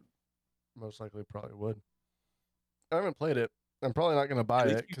 it most likely probably would. I haven't played it. I'm probably not going to buy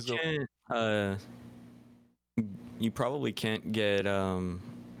it because you probably can't get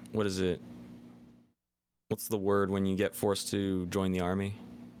what is it? What's the word when you get forced to join the army?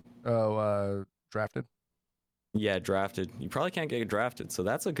 Drafted. Yeah, drafted. You probably can't get drafted, so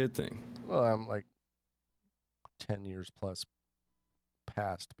that's a good thing. Well, I'm like 10 years plus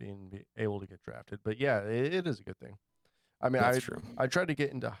past being able to get drafted, but yeah, it is a good thing. I mean, That's true. I tried to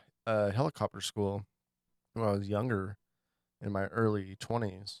get into helicopter school when I was younger, in my early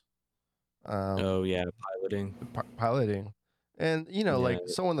 20s. Oh yeah, piloting. Piloting, and like Yeah.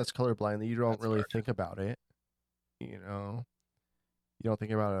 someone that's colorblind, you don't That's really hard. think about it. You don't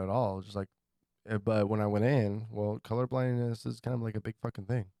think about it at all. Just like, but when I went in, well, colorblindness is kind of like a big fucking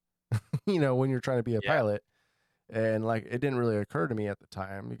thing. When you're trying to be a Yeah. pilot, and like it didn't really occur to me at the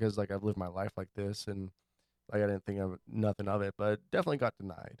time because like I've lived my life like this, and like I didn't think of nothing of it, but definitely got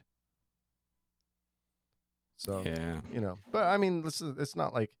denied. So Yeah. but I mean, it's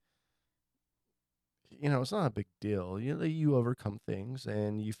not like it's not a big deal. You overcome things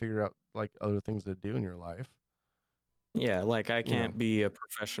and you figure out like other things to do in your life. Yeah, like I can't be a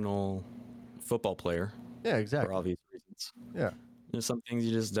professional football player Yeah, for exactly. obvious reasons. Yeah, There's some things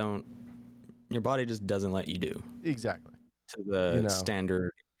you just don't, your body just doesn't let you do exactly. to the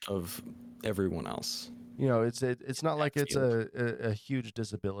standard of everyone else. It's not like it's field. a huge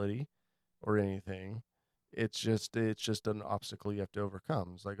disability or anything. It's just an obstacle you have to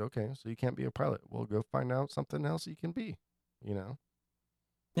overcome. It's like, okay, so you can't be a pilot. Well, go find out something else you can be. Yeah,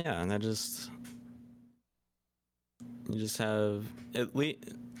 and that just, you just have, at least,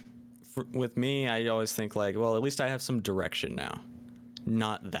 with me, I always think like, well, at least I have some direction now.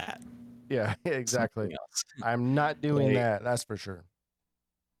 Not that. Yeah, exactly. Something else. I'm not doing Like- that. That's for sure.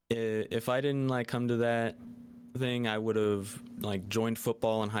 If I didn't like come to that thing, I would have like joined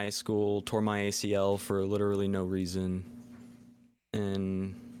football in high school, tore my ACL for literally no reason,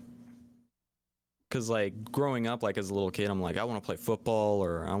 and because like growing up, like as a little kid, I'm like, I want to play football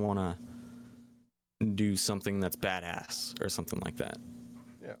or I want to do something that's badass or something like that.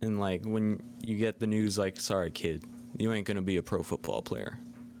 Yeah. And like when you get the news, like, sorry kid, you ain't gonna be a pro football player.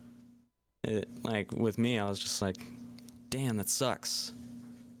 Like with me, I was just like, damn, that sucks.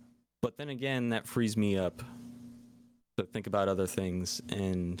 But then again, that frees me up to think about other things,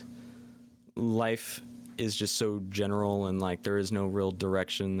 and life is just so general, and like there is no real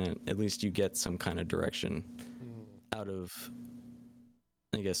direction. That at least you get some kind of direction out of,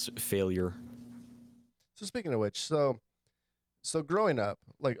 I guess, failure. So speaking of which, so growing up,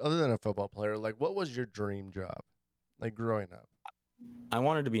 like other than a football player, like what was your dream job? Like growing up, I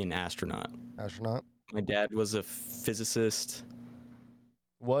wanted to be an astronaut. astronaut My dad was a physicist.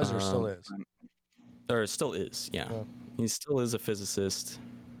 was or still is. Or still is, yeah. Yeah. He still is a physicist,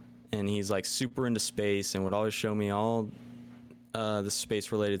 and he's like super into space and would always show me all the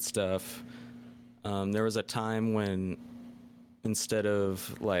space related stuff. There was a time when instead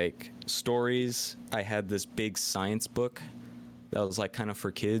of like stories, I had this big science book that was like kind of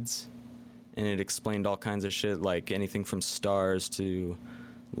for kids, and it explained all kinds of shit, like anything from stars to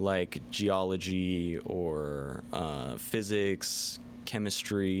like geology or physics,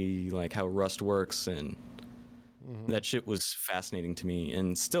 chemistry, like how rust works, and that shit was fascinating to me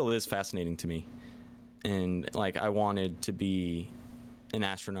and still is fascinating to me. And like I wanted to be an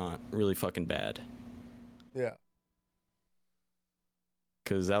astronaut really fucking bad. Yeah.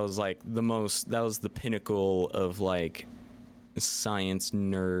 Because that was like that was the pinnacle of like science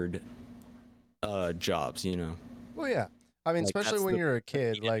nerd jobs, you know? Well, yeah. I mean, Like, especially that's when the you're a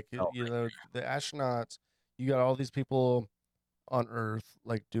kid, peanut like, shell you right know, the astronauts, you got all these people on Earth,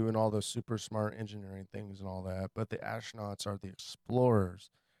 like, doing all those super smart engineering things and all that. But the astronauts are the explorers.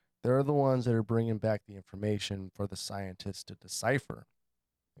 They're the ones that are bringing back the information for the scientists to decipher,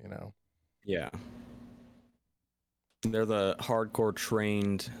 you know? Yeah. They're the hardcore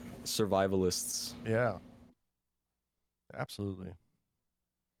trained survivalists. Yeah. Absolutely.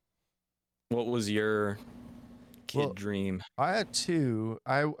 What was your kid Well, dream? I had two.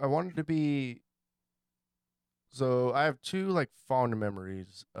 I wanted to be. So I have two like fond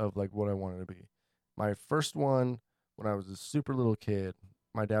memories of like what I wanted to be. My first one, when I was a super little kid,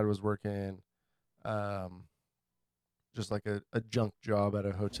 my dad was working, um, just like a junk job at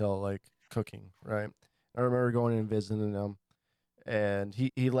a hotel, like cooking. Right. I remember going and visiting him, and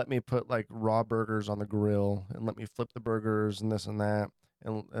he let me put like raw burgers on the grill and let me flip the burgers and this and that.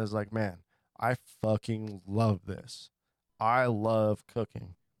 And I was like, man, I fucking love this. I love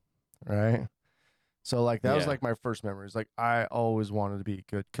cooking. Right. So like that was Yeah. like my first memories. Like I always wanted to be a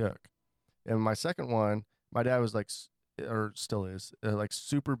good cook. And my second one, my dad was like, or still is, like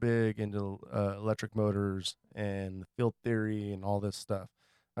super big into electric motors and field theory and all this stuff.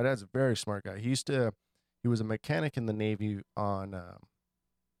 My dad's a very smart guy. He was a mechanic in the Navy on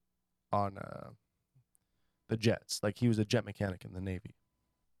the jets. Like he was a jet mechanic in the Navy.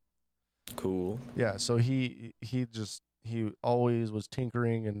 Cool. Yeah, so he always was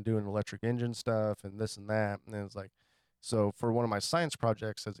tinkering and doing electric engine stuff and this and that. And it's like, so for one of my science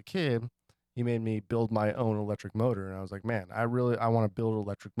projects as a kid, he made me build my own electric motor, and I was like, man, I want to build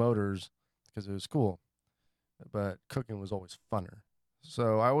electric motors because it was cool. But cooking was always funner.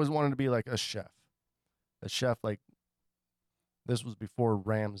 So I always wanted to be like a chef. A chef like this was before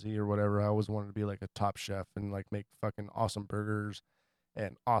Ramsay or whatever. I always wanted to be like a top chef and like make fucking awesome burgers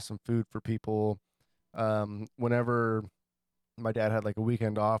and awesome food for people. Whenever my dad had like a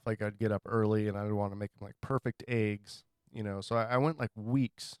weekend off, like I'd get up early and I'd want to make him like perfect eggs, you know. So I went like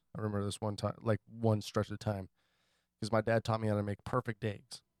weeks. I remember this one time, like one stretch of time, because my dad taught me how to make perfect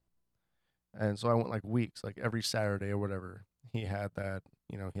eggs. And so I went like weeks, like every Saturday or whatever. He had that,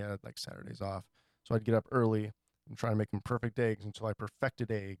 you know, he had like Saturdays off. So I'd get up early and try to make him perfect eggs until I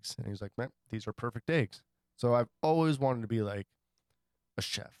perfected eggs. And he's like, man, these are perfect eggs. So I've always wanted to be like a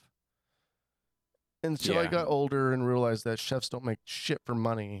chef. Until I Yeah. got older and realized that chefs don't make shit for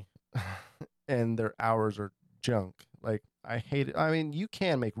money and their hours are junk. Like, I hate it. I mean, you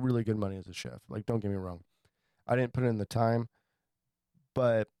can make really good money as a chef. Like, don't get me wrong. I didn't put in the time,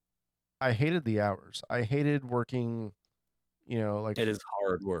 but I hated the hours. I hated working, you know, like It is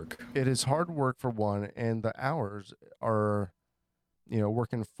hard work. it is hard work for one, and the hours are, you know,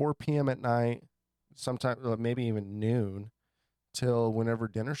 working 4 p.m. at night, sometimes maybe even noon, till whenever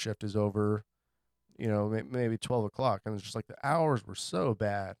dinner shift is over, you know, maybe 12 o'clock. And it's just like the hours were so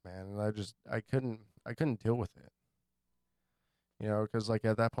bad, man. And I couldn't deal with it, you know, because like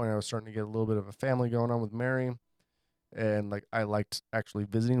at that point I was starting to get a little bit of a family going on with Mary. And like I liked actually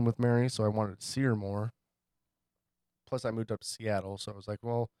visiting with Mary, so I wanted to see her more. Plus, I moved up to Seattle, so I was like,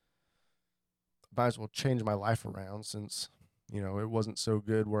 well, might as well change my life around since, you know, it wasn't so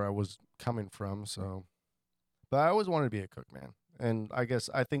good where I was coming from. So, but I always wanted to be a cook, man. And I guess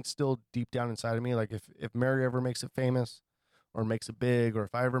I think still deep down inside of me, like if Mary ever makes it famous or makes it big, or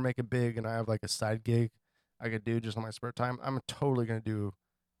if I ever make it big and I have like a side gig I could do just on my spare time, I'm totally going to do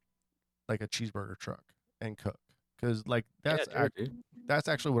like a cheeseburger truck and cook. Cause like Dude. that's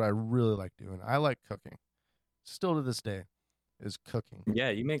actually what I really like doing. I like cooking. Still to this day is cooking. Yeah,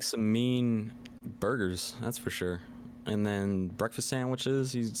 you make some mean burgers, that's for sure. And then breakfast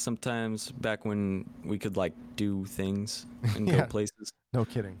sandwiches. You sometimes back when we could like do things and Yeah. go places. No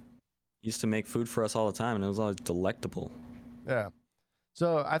kidding. Used to make food for us all the time, and it was always delectable. Yeah.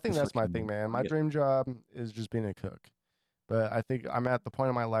 So I think that's my Fucking- thing, man. My yeah. dream job is just being a cook. But I think I'm at the point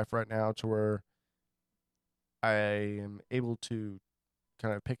in my life right now to where I am able to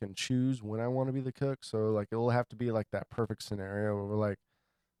kind of pick and choose when I want to be the cook. So like it'll have to be like that perfect scenario where we're like,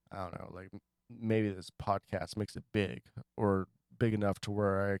 I don't know, like maybe this podcast makes it big or big enough to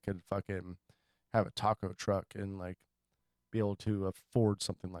where I could fucking have a taco truck and like be able to afford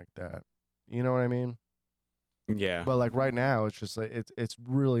something like that, You know what I mean? Yeah. But like right now, it's just like it's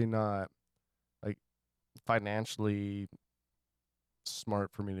really not like financially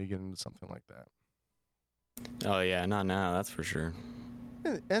smart for me to get into something like that. Oh yeah, not now. That's for sure.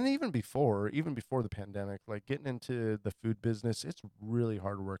 And even before the pandemic, like getting into the food business, it's really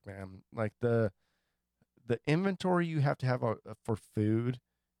hard work, man. Like the inventory you have to have for food,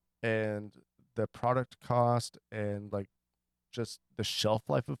 and the product cost, and like just the shelf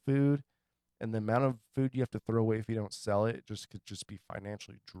life of food, and the amount of food you have to throw away if you don't sell it, just could just be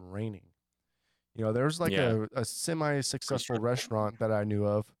financially draining. You know, there's like Yeah. a semi-successful stressful. restaurant that I knew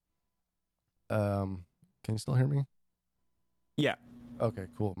of. Can you still hear me? Yeah. Okay,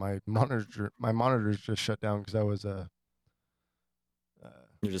 cool. My monitors just shut down because I was You're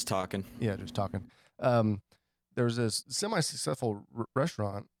just talking. yeah, just talking. There was this semi-successful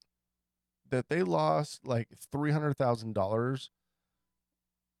restaurant that they lost like $300,000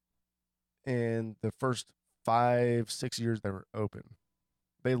 in the first 5-6 years they were open.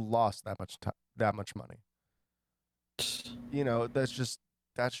 They lost that much money. You know, that's just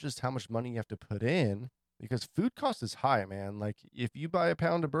how much money you have to put in, because food cost is high, man. Like if you buy a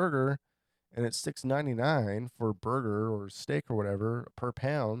pound of burger and it's $6.99 for a burger or steak or whatever per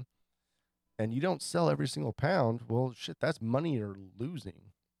pound, and you don't sell every single pound, well, shit, that's money you're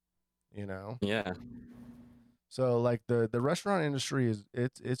losing. You know. Yeah. So like the restaurant industry is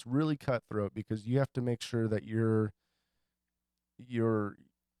it's really cutthroat, because you have to make sure that you're You're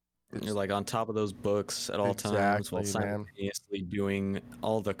like on top of those books at all times while Exactly, man. simultaneously doing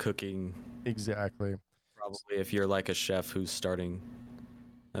all the cooking. exactly. Probably if you're like a chef who's starting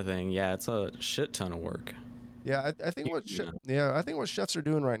a thing, yeah, it's a shit ton of work. Yeah, I think what Yeah. I think what chefs are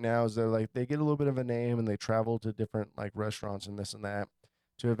doing right now is they get a little bit of a name, and they travel to different like restaurants and this and that,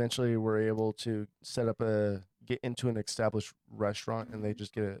 to eventually we're able to get into an established restaurant, and they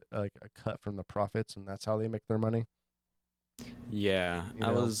just get like a cut from the profits, and that's how they make their money. Yeah, You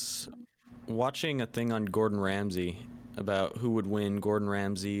I know? was watching a thing on Gordon Ramsay about who would win, Gordon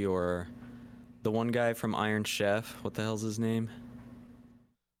Ramsay or the one guy from Iron Chef. What the hell's his name?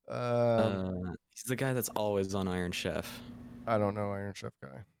 He's the guy that's always on Iron Chef. I don't know Iron Chef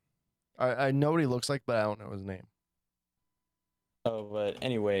guy. I know what he looks like, but I don't know his name. Oh, but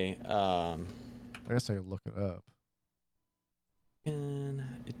anyway, I guess I could look it up. can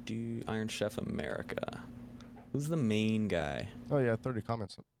it do Iron Chef America? Who's the main guy? Oh yeah, 30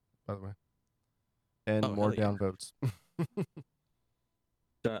 comments, by the way, and Oh, more hell yeah. downvotes.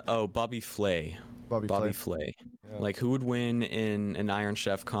 Oh, Bobby Flay. Bobby Flay. Flay. Yeah. Like, who would win in an Iron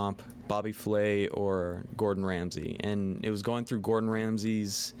Chef comp, Bobby Flay or Gordon Ramsay? And it was going through Gordon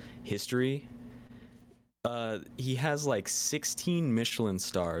Ramsay's history. He has like 16 Michelin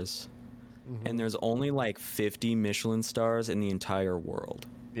stars, Mhm. and there's only like 50 Michelin stars in the entire world.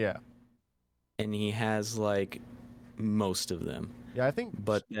 Yeah, And he has like most of them. yeah. I think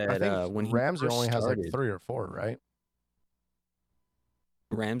But I think when he Ramsey first only has like started- 3 or 4, right?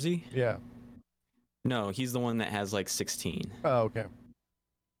 Ramsay? Yeah. No, he's the one that has like 16. Oh, okay.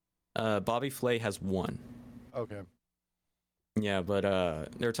 Bobby Flay has 1. Okay. Yeah, but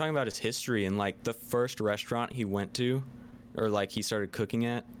they were talking about his history, and like the first restaurant he went to, or like he started cooking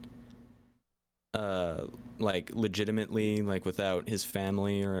at, like legitimately, like without his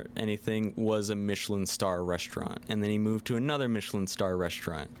family or anything, was a Michelin star restaurant. And then he moved to another Michelin star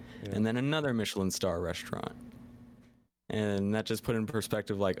restaurant, Yeah. and then another Michelin star restaurant. And that just put in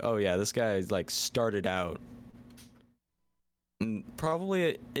perspective, like, oh yeah, this guy like started out. And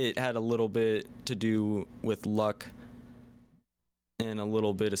probably it had a little bit to do with luck and a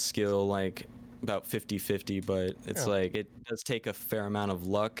little bit of skill, like about 50-50, but it's Yeah. like it does take a fair amount of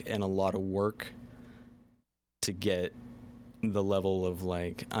luck and a lot of work to get the level of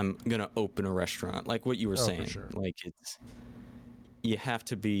like, I'm gonna open a restaurant, like what you were Oh, for saying. sure. Like, it's, you have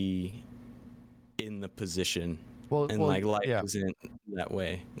to be in the position, Well, and like life yeah. isn't that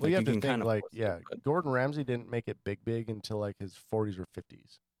way. Well, you have to can think kinda like, force it, yeah, but- Gordon Ramsay didn't make it big until like his 40s or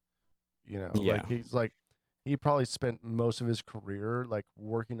 50s. You know, Yeah. like he probably spent most of his career like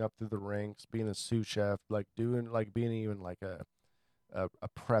working up through the ranks, being a sous chef, like being even like a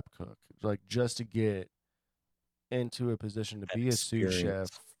prep cook, like just to get into a position to That be a sous experience.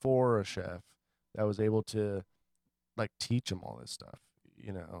 chef for a chef that was able to like teach him all this stuff,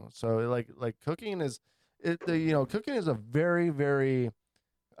 you know. So like cooking is cooking is a very, very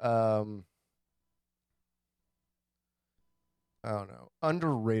I don't know,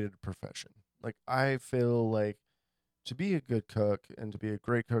 underrated profession. Like I feel like to be a good cook and to be a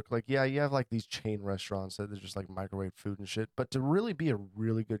great cook, like yeah, you have like these chain restaurants that are just like microwave food and shit, but to really be a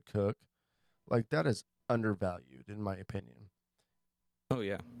really good cook, like that is undervalued in my opinion. Oh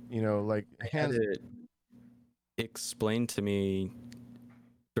yeah. You know, like I had hands. it explained to me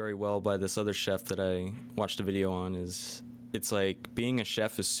very well by this other chef that I watched a video on. Is it's like being a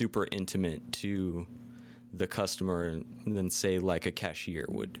chef is super intimate to the customer than say like a cashier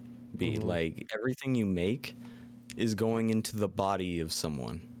would be. Mhm. Like everything you make is going into the body of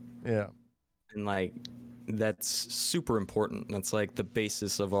someone. Yeah. And like that's super important. That's like the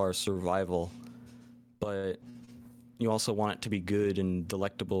basis of our survival. But you also want it to be good and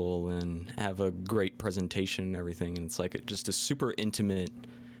delectable and have a great presentation and everything. And it's like just a super intimate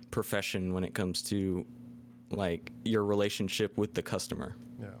profession when it comes to like your relationship with the customer.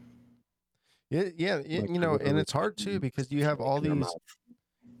 Yeah. Yeah. Like You they're know, and literally it's hard too putting because you your have dick all in their these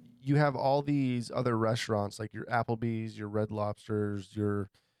mouth. other restaurants like your Applebee's, your Red Lobsters, your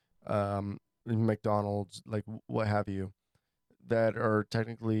McDonald's, like what have you, that are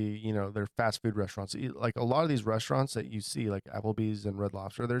technically, you know, they're fast food restaurants. Like a lot of these restaurants that you see, like Applebee's and Red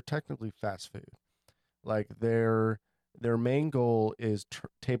Lobster, they're technically fast food. Like their main goal is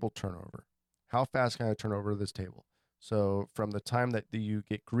table turnover. How fast can I turn over this table? So from the time that you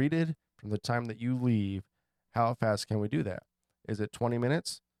get greeted, from the time that you leave, how fast can we do that? Is it 20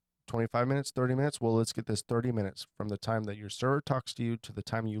 minutes, 25 minutes, 30 minutes? Well, let's get this 30 minutes from the time that your server talks to you to the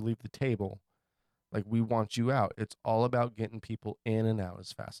time you leave the table. Like we want you out. It's all about getting people in and out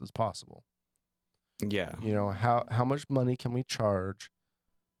as fast as possible. Yeah. You know, how much money can we charge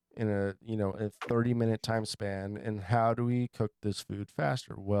in a, you know, a 30-minute time span, and how do we cook this food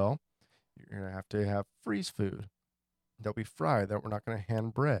faster? Well, you're going to have freeze food that we fry, that we're not going to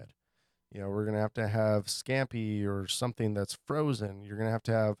hand bread. You know, we're going to have scampi or something that's frozen. You're going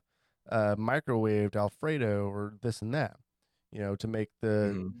to have microwaved Alfredo or this and that, you know, to make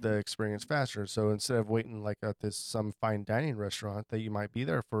the experience faster. So instead of waiting like at this some fine dining restaurant that you might be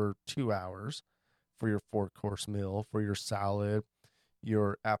there for 2 hours for your 4-course meal, for your salad,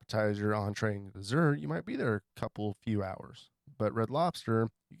 your appetizer, entree, and dessert, you might be there a few hours. But Red Lobster,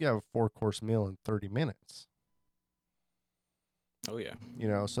 you can have a 4-course meal in 30 minutes. Oh yeah. You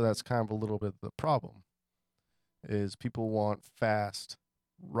know, so that's kind of a little bit of the problem. Is people want fast,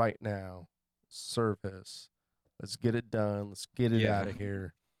 right now, service. Let's get it done. Let's get it Yeah. out of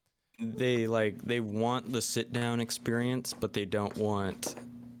here. They want the sit down experience, but they don't want,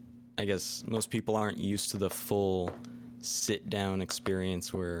 I guess most people aren't used to the full sit down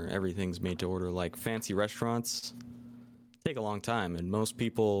experience where everything's made to order. Like fancy restaurants take a long time, and most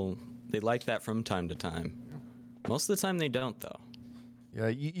people, they like that from time to time. Most of the time they don't though. Yeah,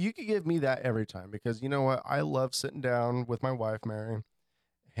 you could give me that every time because you know what? I love sitting down with my wife, Mary,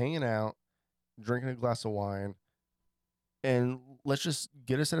 hanging out, drinking a glass of wine, and let's just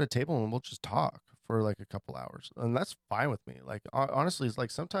get us at a table and we'll just talk for like a couple hours. And that's fine with me. Like, honestly, it's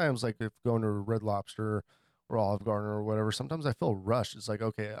like sometimes, like, if going to Red Lobster or Olive Garden or whatever, sometimes I feel rushed. It's like,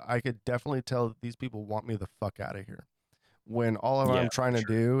 okay, I could definitely tell that these people want me the fuck out of here when all I'm trying to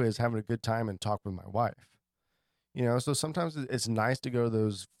do is having a good time and talk with my wife. You know, so sometimes it's nice to go to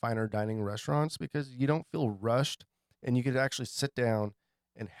those finer dining restaurants because you don't feel rushed and you could actually sit down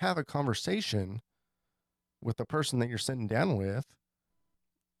and have a conversation with the person that you're sitting down with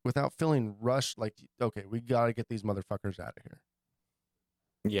without feeling rushed. Like, okay, we got to get these motherfuckers out of here.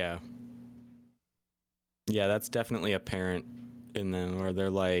 Yeah. Yeah, that's definitely apparent in them where they're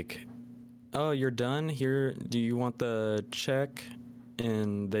like, oh, you're done? Here, do you want the check?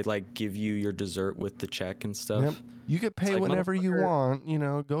 And they like give you your dessert with the check and stuff. Yep. You could pay like, whenever you motherfucker. want, you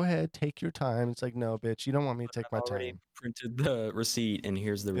know, go ahead, take your time. It's like, no, bitch, you don't want me to take my Already time. printed the receipt, and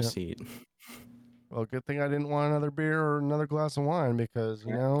here's the Yep. receipt. Well, good thing I didn't want another beer or another glass of wine because,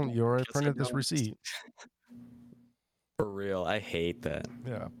 you know, you already Guess I printed this don't. receipt. For real, I hate that.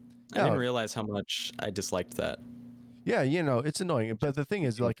 Yeah. I didn't No. realize how much I disliked that. Yeah, you know, it's annoying. But the thing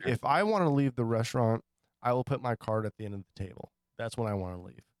is, like, if I want to leave the restaurant, I will put my card at the end of the table. That's when I want to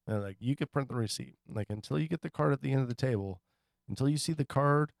leave. And like, you could print the receipt. Like, until you get the card at the end of the table, until you see the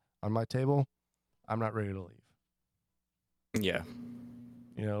card on my table, I'm not ready to leave. Yeah.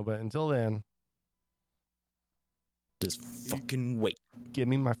 You know, but until then, Just fucking wait. give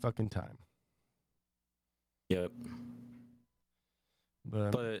me my fucking time. Yep.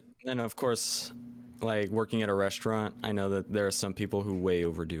 But, But then, of course, like working at a restaurant, I know that there are some people who way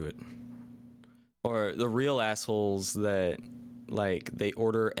overdo it. Or the real assholes that, like, they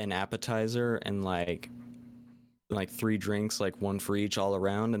order an appetizer and, like 3 drinks, like one for each all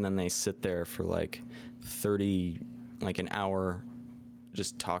around, and then they sit there for, like, 30, like an hour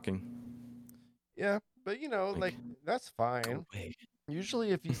just talking. yeah, but you know, like, that's fine. Go away. Usually,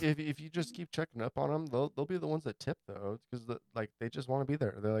 if you just keep checking up on them, they'll be the ones that tip though, because like they just want to be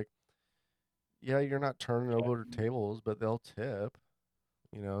there. They're like, yeah, you're not turning over tables, but they'll tip.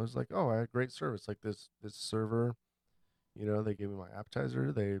 You know, it's like, oh, I had great service. Like this server, you know, they gave me my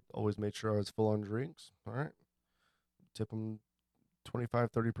appetizer. They always made sure I was full on drinks. All right, tip them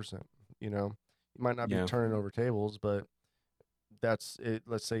 25-30%. You know, you might not be Yeah. turning over tables, but that's it.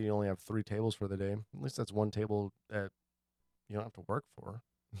 Let's say you only have 3 tables for the day. At least that's 1 table that you don't have to work for.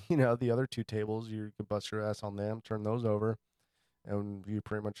 You know, the other 2 tables, you could bust your ass on them, turn those over, and you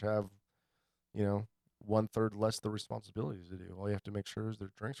pretty much have, you know, 1/3 less the responsibilities to do. All you have to make sure is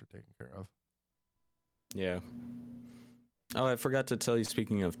their drinks are taken care of. Yeah. Oh, I forgot to tell you,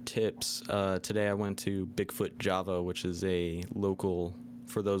 speaking of tips, today I went to Bigfoot Java, which is a local,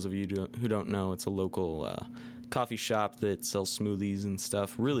 for those of you who don't know, it's a local coffee shop that sells smoothies and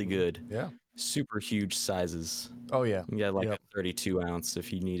stuff. Really good. Yeah. Super huge sizes. Oh yeah. You get like Yep. a 32 ounce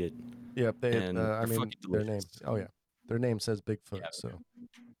if you need it. Yep. They. And I they're mean, fucking their name. delicious. Oh yeah. Their name says Bigfoot. Yeah. So.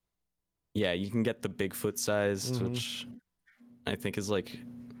 Yeah, you can get the Bigfoot size, Mhm. which I think is like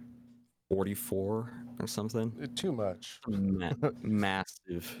 44 or something. Too much.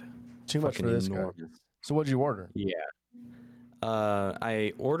 Massive. Too much for fucking this guy. enormous. So what'd you order? Yeah.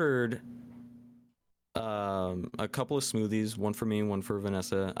 I ordered a couple of smoothies, one for me and one for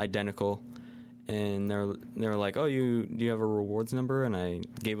Vanessa, identical. And they're like, "Oh, do you have a rewards number?" And I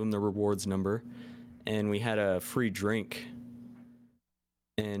gave them the rewards number, and we had a free drink.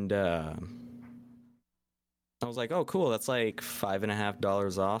 And I was like, "Oh, cool, that's like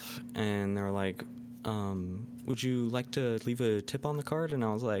 $5.50 off." And they were like, "Would you like to leave a tip on the card?" And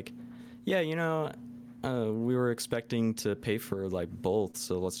I was like, "Yeah, you know, we were expecting to pay for like both,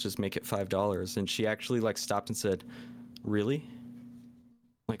 so let's just make it $5." And she actually like stopped and said, "Really?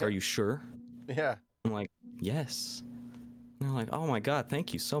 Like, are you sure?" Yeah. I'm like, "Yes." And they're like, "Oh my God,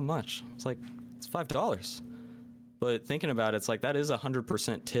 thank you so much." It's like, it's $5. But thinking about it, it's like that is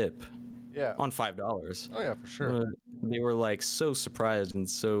 100% tip Yeah. on $5. Oh yeah, for sure. But they were like so surprised and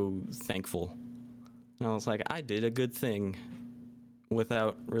so thankful. And I was like, I did a good thing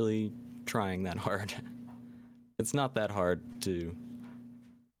without really trying that hard. It's not that hard to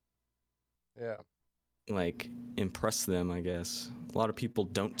Yeah. like impress them, I guess. A lot of people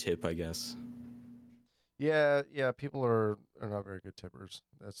don't tip, I guess. Yeah. Yeah. People are not very good tippers.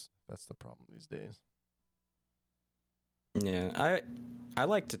 That's the problem these days. Yeah, I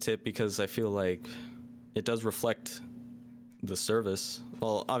like to tip because I feel like it does reflect the service.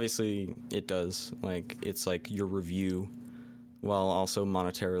 Well, obviously it does. Like it's like your review while also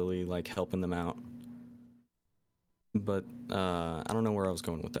monetarily like helping them out. But I don't know where I was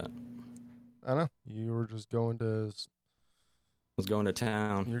going with that. I don't know. You were just going to. I was going to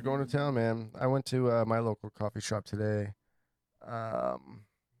town. You're going to town, man. I went to my local coffee shop today. Well,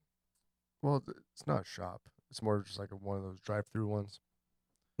 it's not a shop. It's more just like one of those drive-through ones.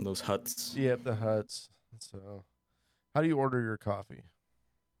 Those huts. Yep, the huts. So, how do you order your coffee?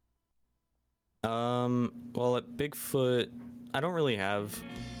 Well, at Bigfoot, I don't really have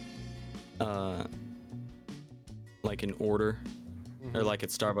like an order. Or like at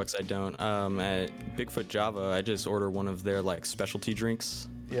Starbucks, I don't. At Bigfoot Java, I just order one of their like specialty drinks.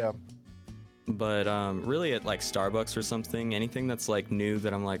 Yeah. But really at like Starbucks or something, anything that's like new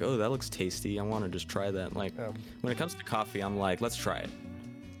that I'm like, oh, that looks tasty, I want to just try that. Like when it comes to coffee, I'm like, let's try it.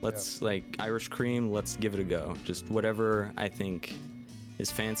 Let's like Irish cream, let's give it a go. Just whatever I think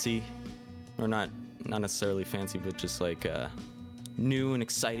is fancy, or not necessarily fancy, but just like new and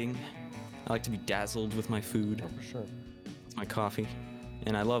exciting. I like to be dazzled with my food, For sure. with my coffee,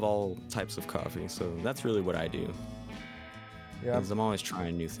 and I love all types of coffee. So that's really what I do. Yeah. Because I'm always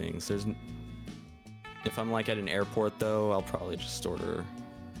trying new things. If I'm like at an airport though, I'll probably just order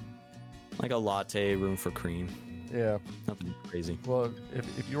like a latte, room for cream. Yeah. Nothing crazy. Well,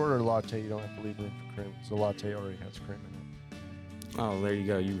 if you order a latte, you don't have to leave room for cream because the latte already has cream in it. Oh, there you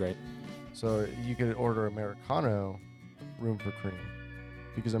go. You right. So you could order Americano, room for cream,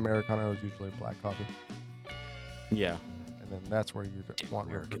 because Americano is usually black coffee, Yeah. and then that's where you want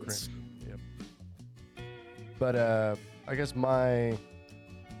room for Americans. cream. Yep. But I guess my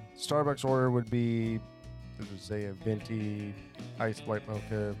Starbucks order would be, say, a venti iced white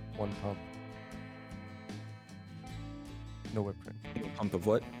mocha, 1 pump, no whipped cream, Pump of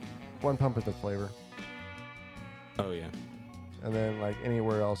what? 1 pump of the flavor. Oh yeah. And then like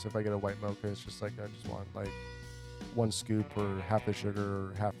anywhere else, if I get a white mocha, it's just like I just want like 1 scoop or half the sugar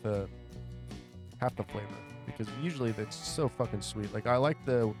or half the flavor, because usually that's so fucking sweet. Like I like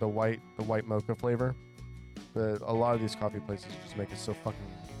the white mocha flavor, but a lot of these coffee places just make it so fucking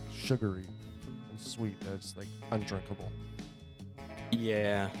sugary and sweet that it's like undrinkable.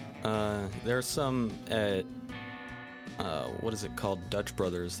 Yeah. There's some at what is it called? Dutch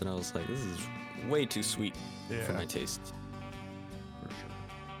Brothers, and I was like, this is way too sweet for my taste. For sure.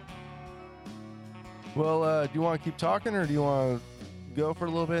 Well, do you want to keep talking, or do you want to go for a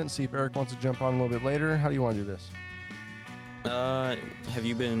little bit and see if Eric wants to jump on a little bit later? How do you want to do this? Have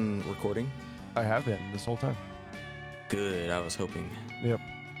you been recording? I have been this whole time. Good. I was hoping. Yep.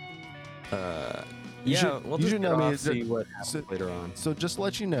 Yeah, should- we'll you just should get know me, off, see what happens so- later on. So just to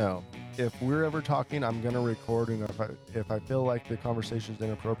let you know, if we're ever talking, I'm gonna record, and if I feel like the conversation is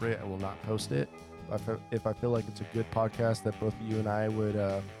inappropriate, I will not post it. If I feel like it's a good podcast that both you and I would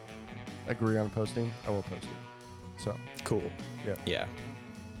agree on posting, I will post it. So, Cool. Yeah. Yeah.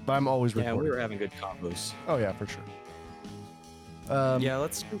 but I'm always Yeah, recording. we were having good combos. Oh yeah, for sure. Yeah,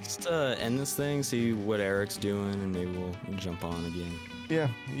 let's just end this thing, see what Eric's doing, and maybe we'll jump on again.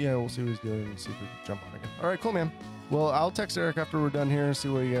 Yeah, we'll see what he's doing and see if we can jump on again. All right, cool, man. Well, I'll text Eric after we're done here and see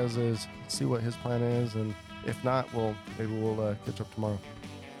what he has is, see what his plan is, and if not, maybe we'll catch up tomorrow.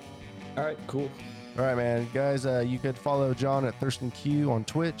 All right, cool. All right, man. Guys, you could follow John at Thurston Q on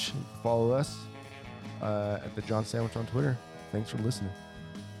Twitch. You can follow us at the John Sandwich on Twitter. Thanks for listening.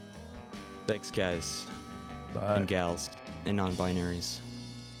 Thanks, guys Bye. and gals and non-binaries.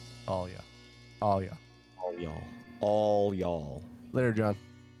 All ya. All ya. All y'all. All y'all. Later, John.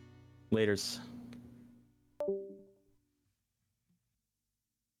 Laters.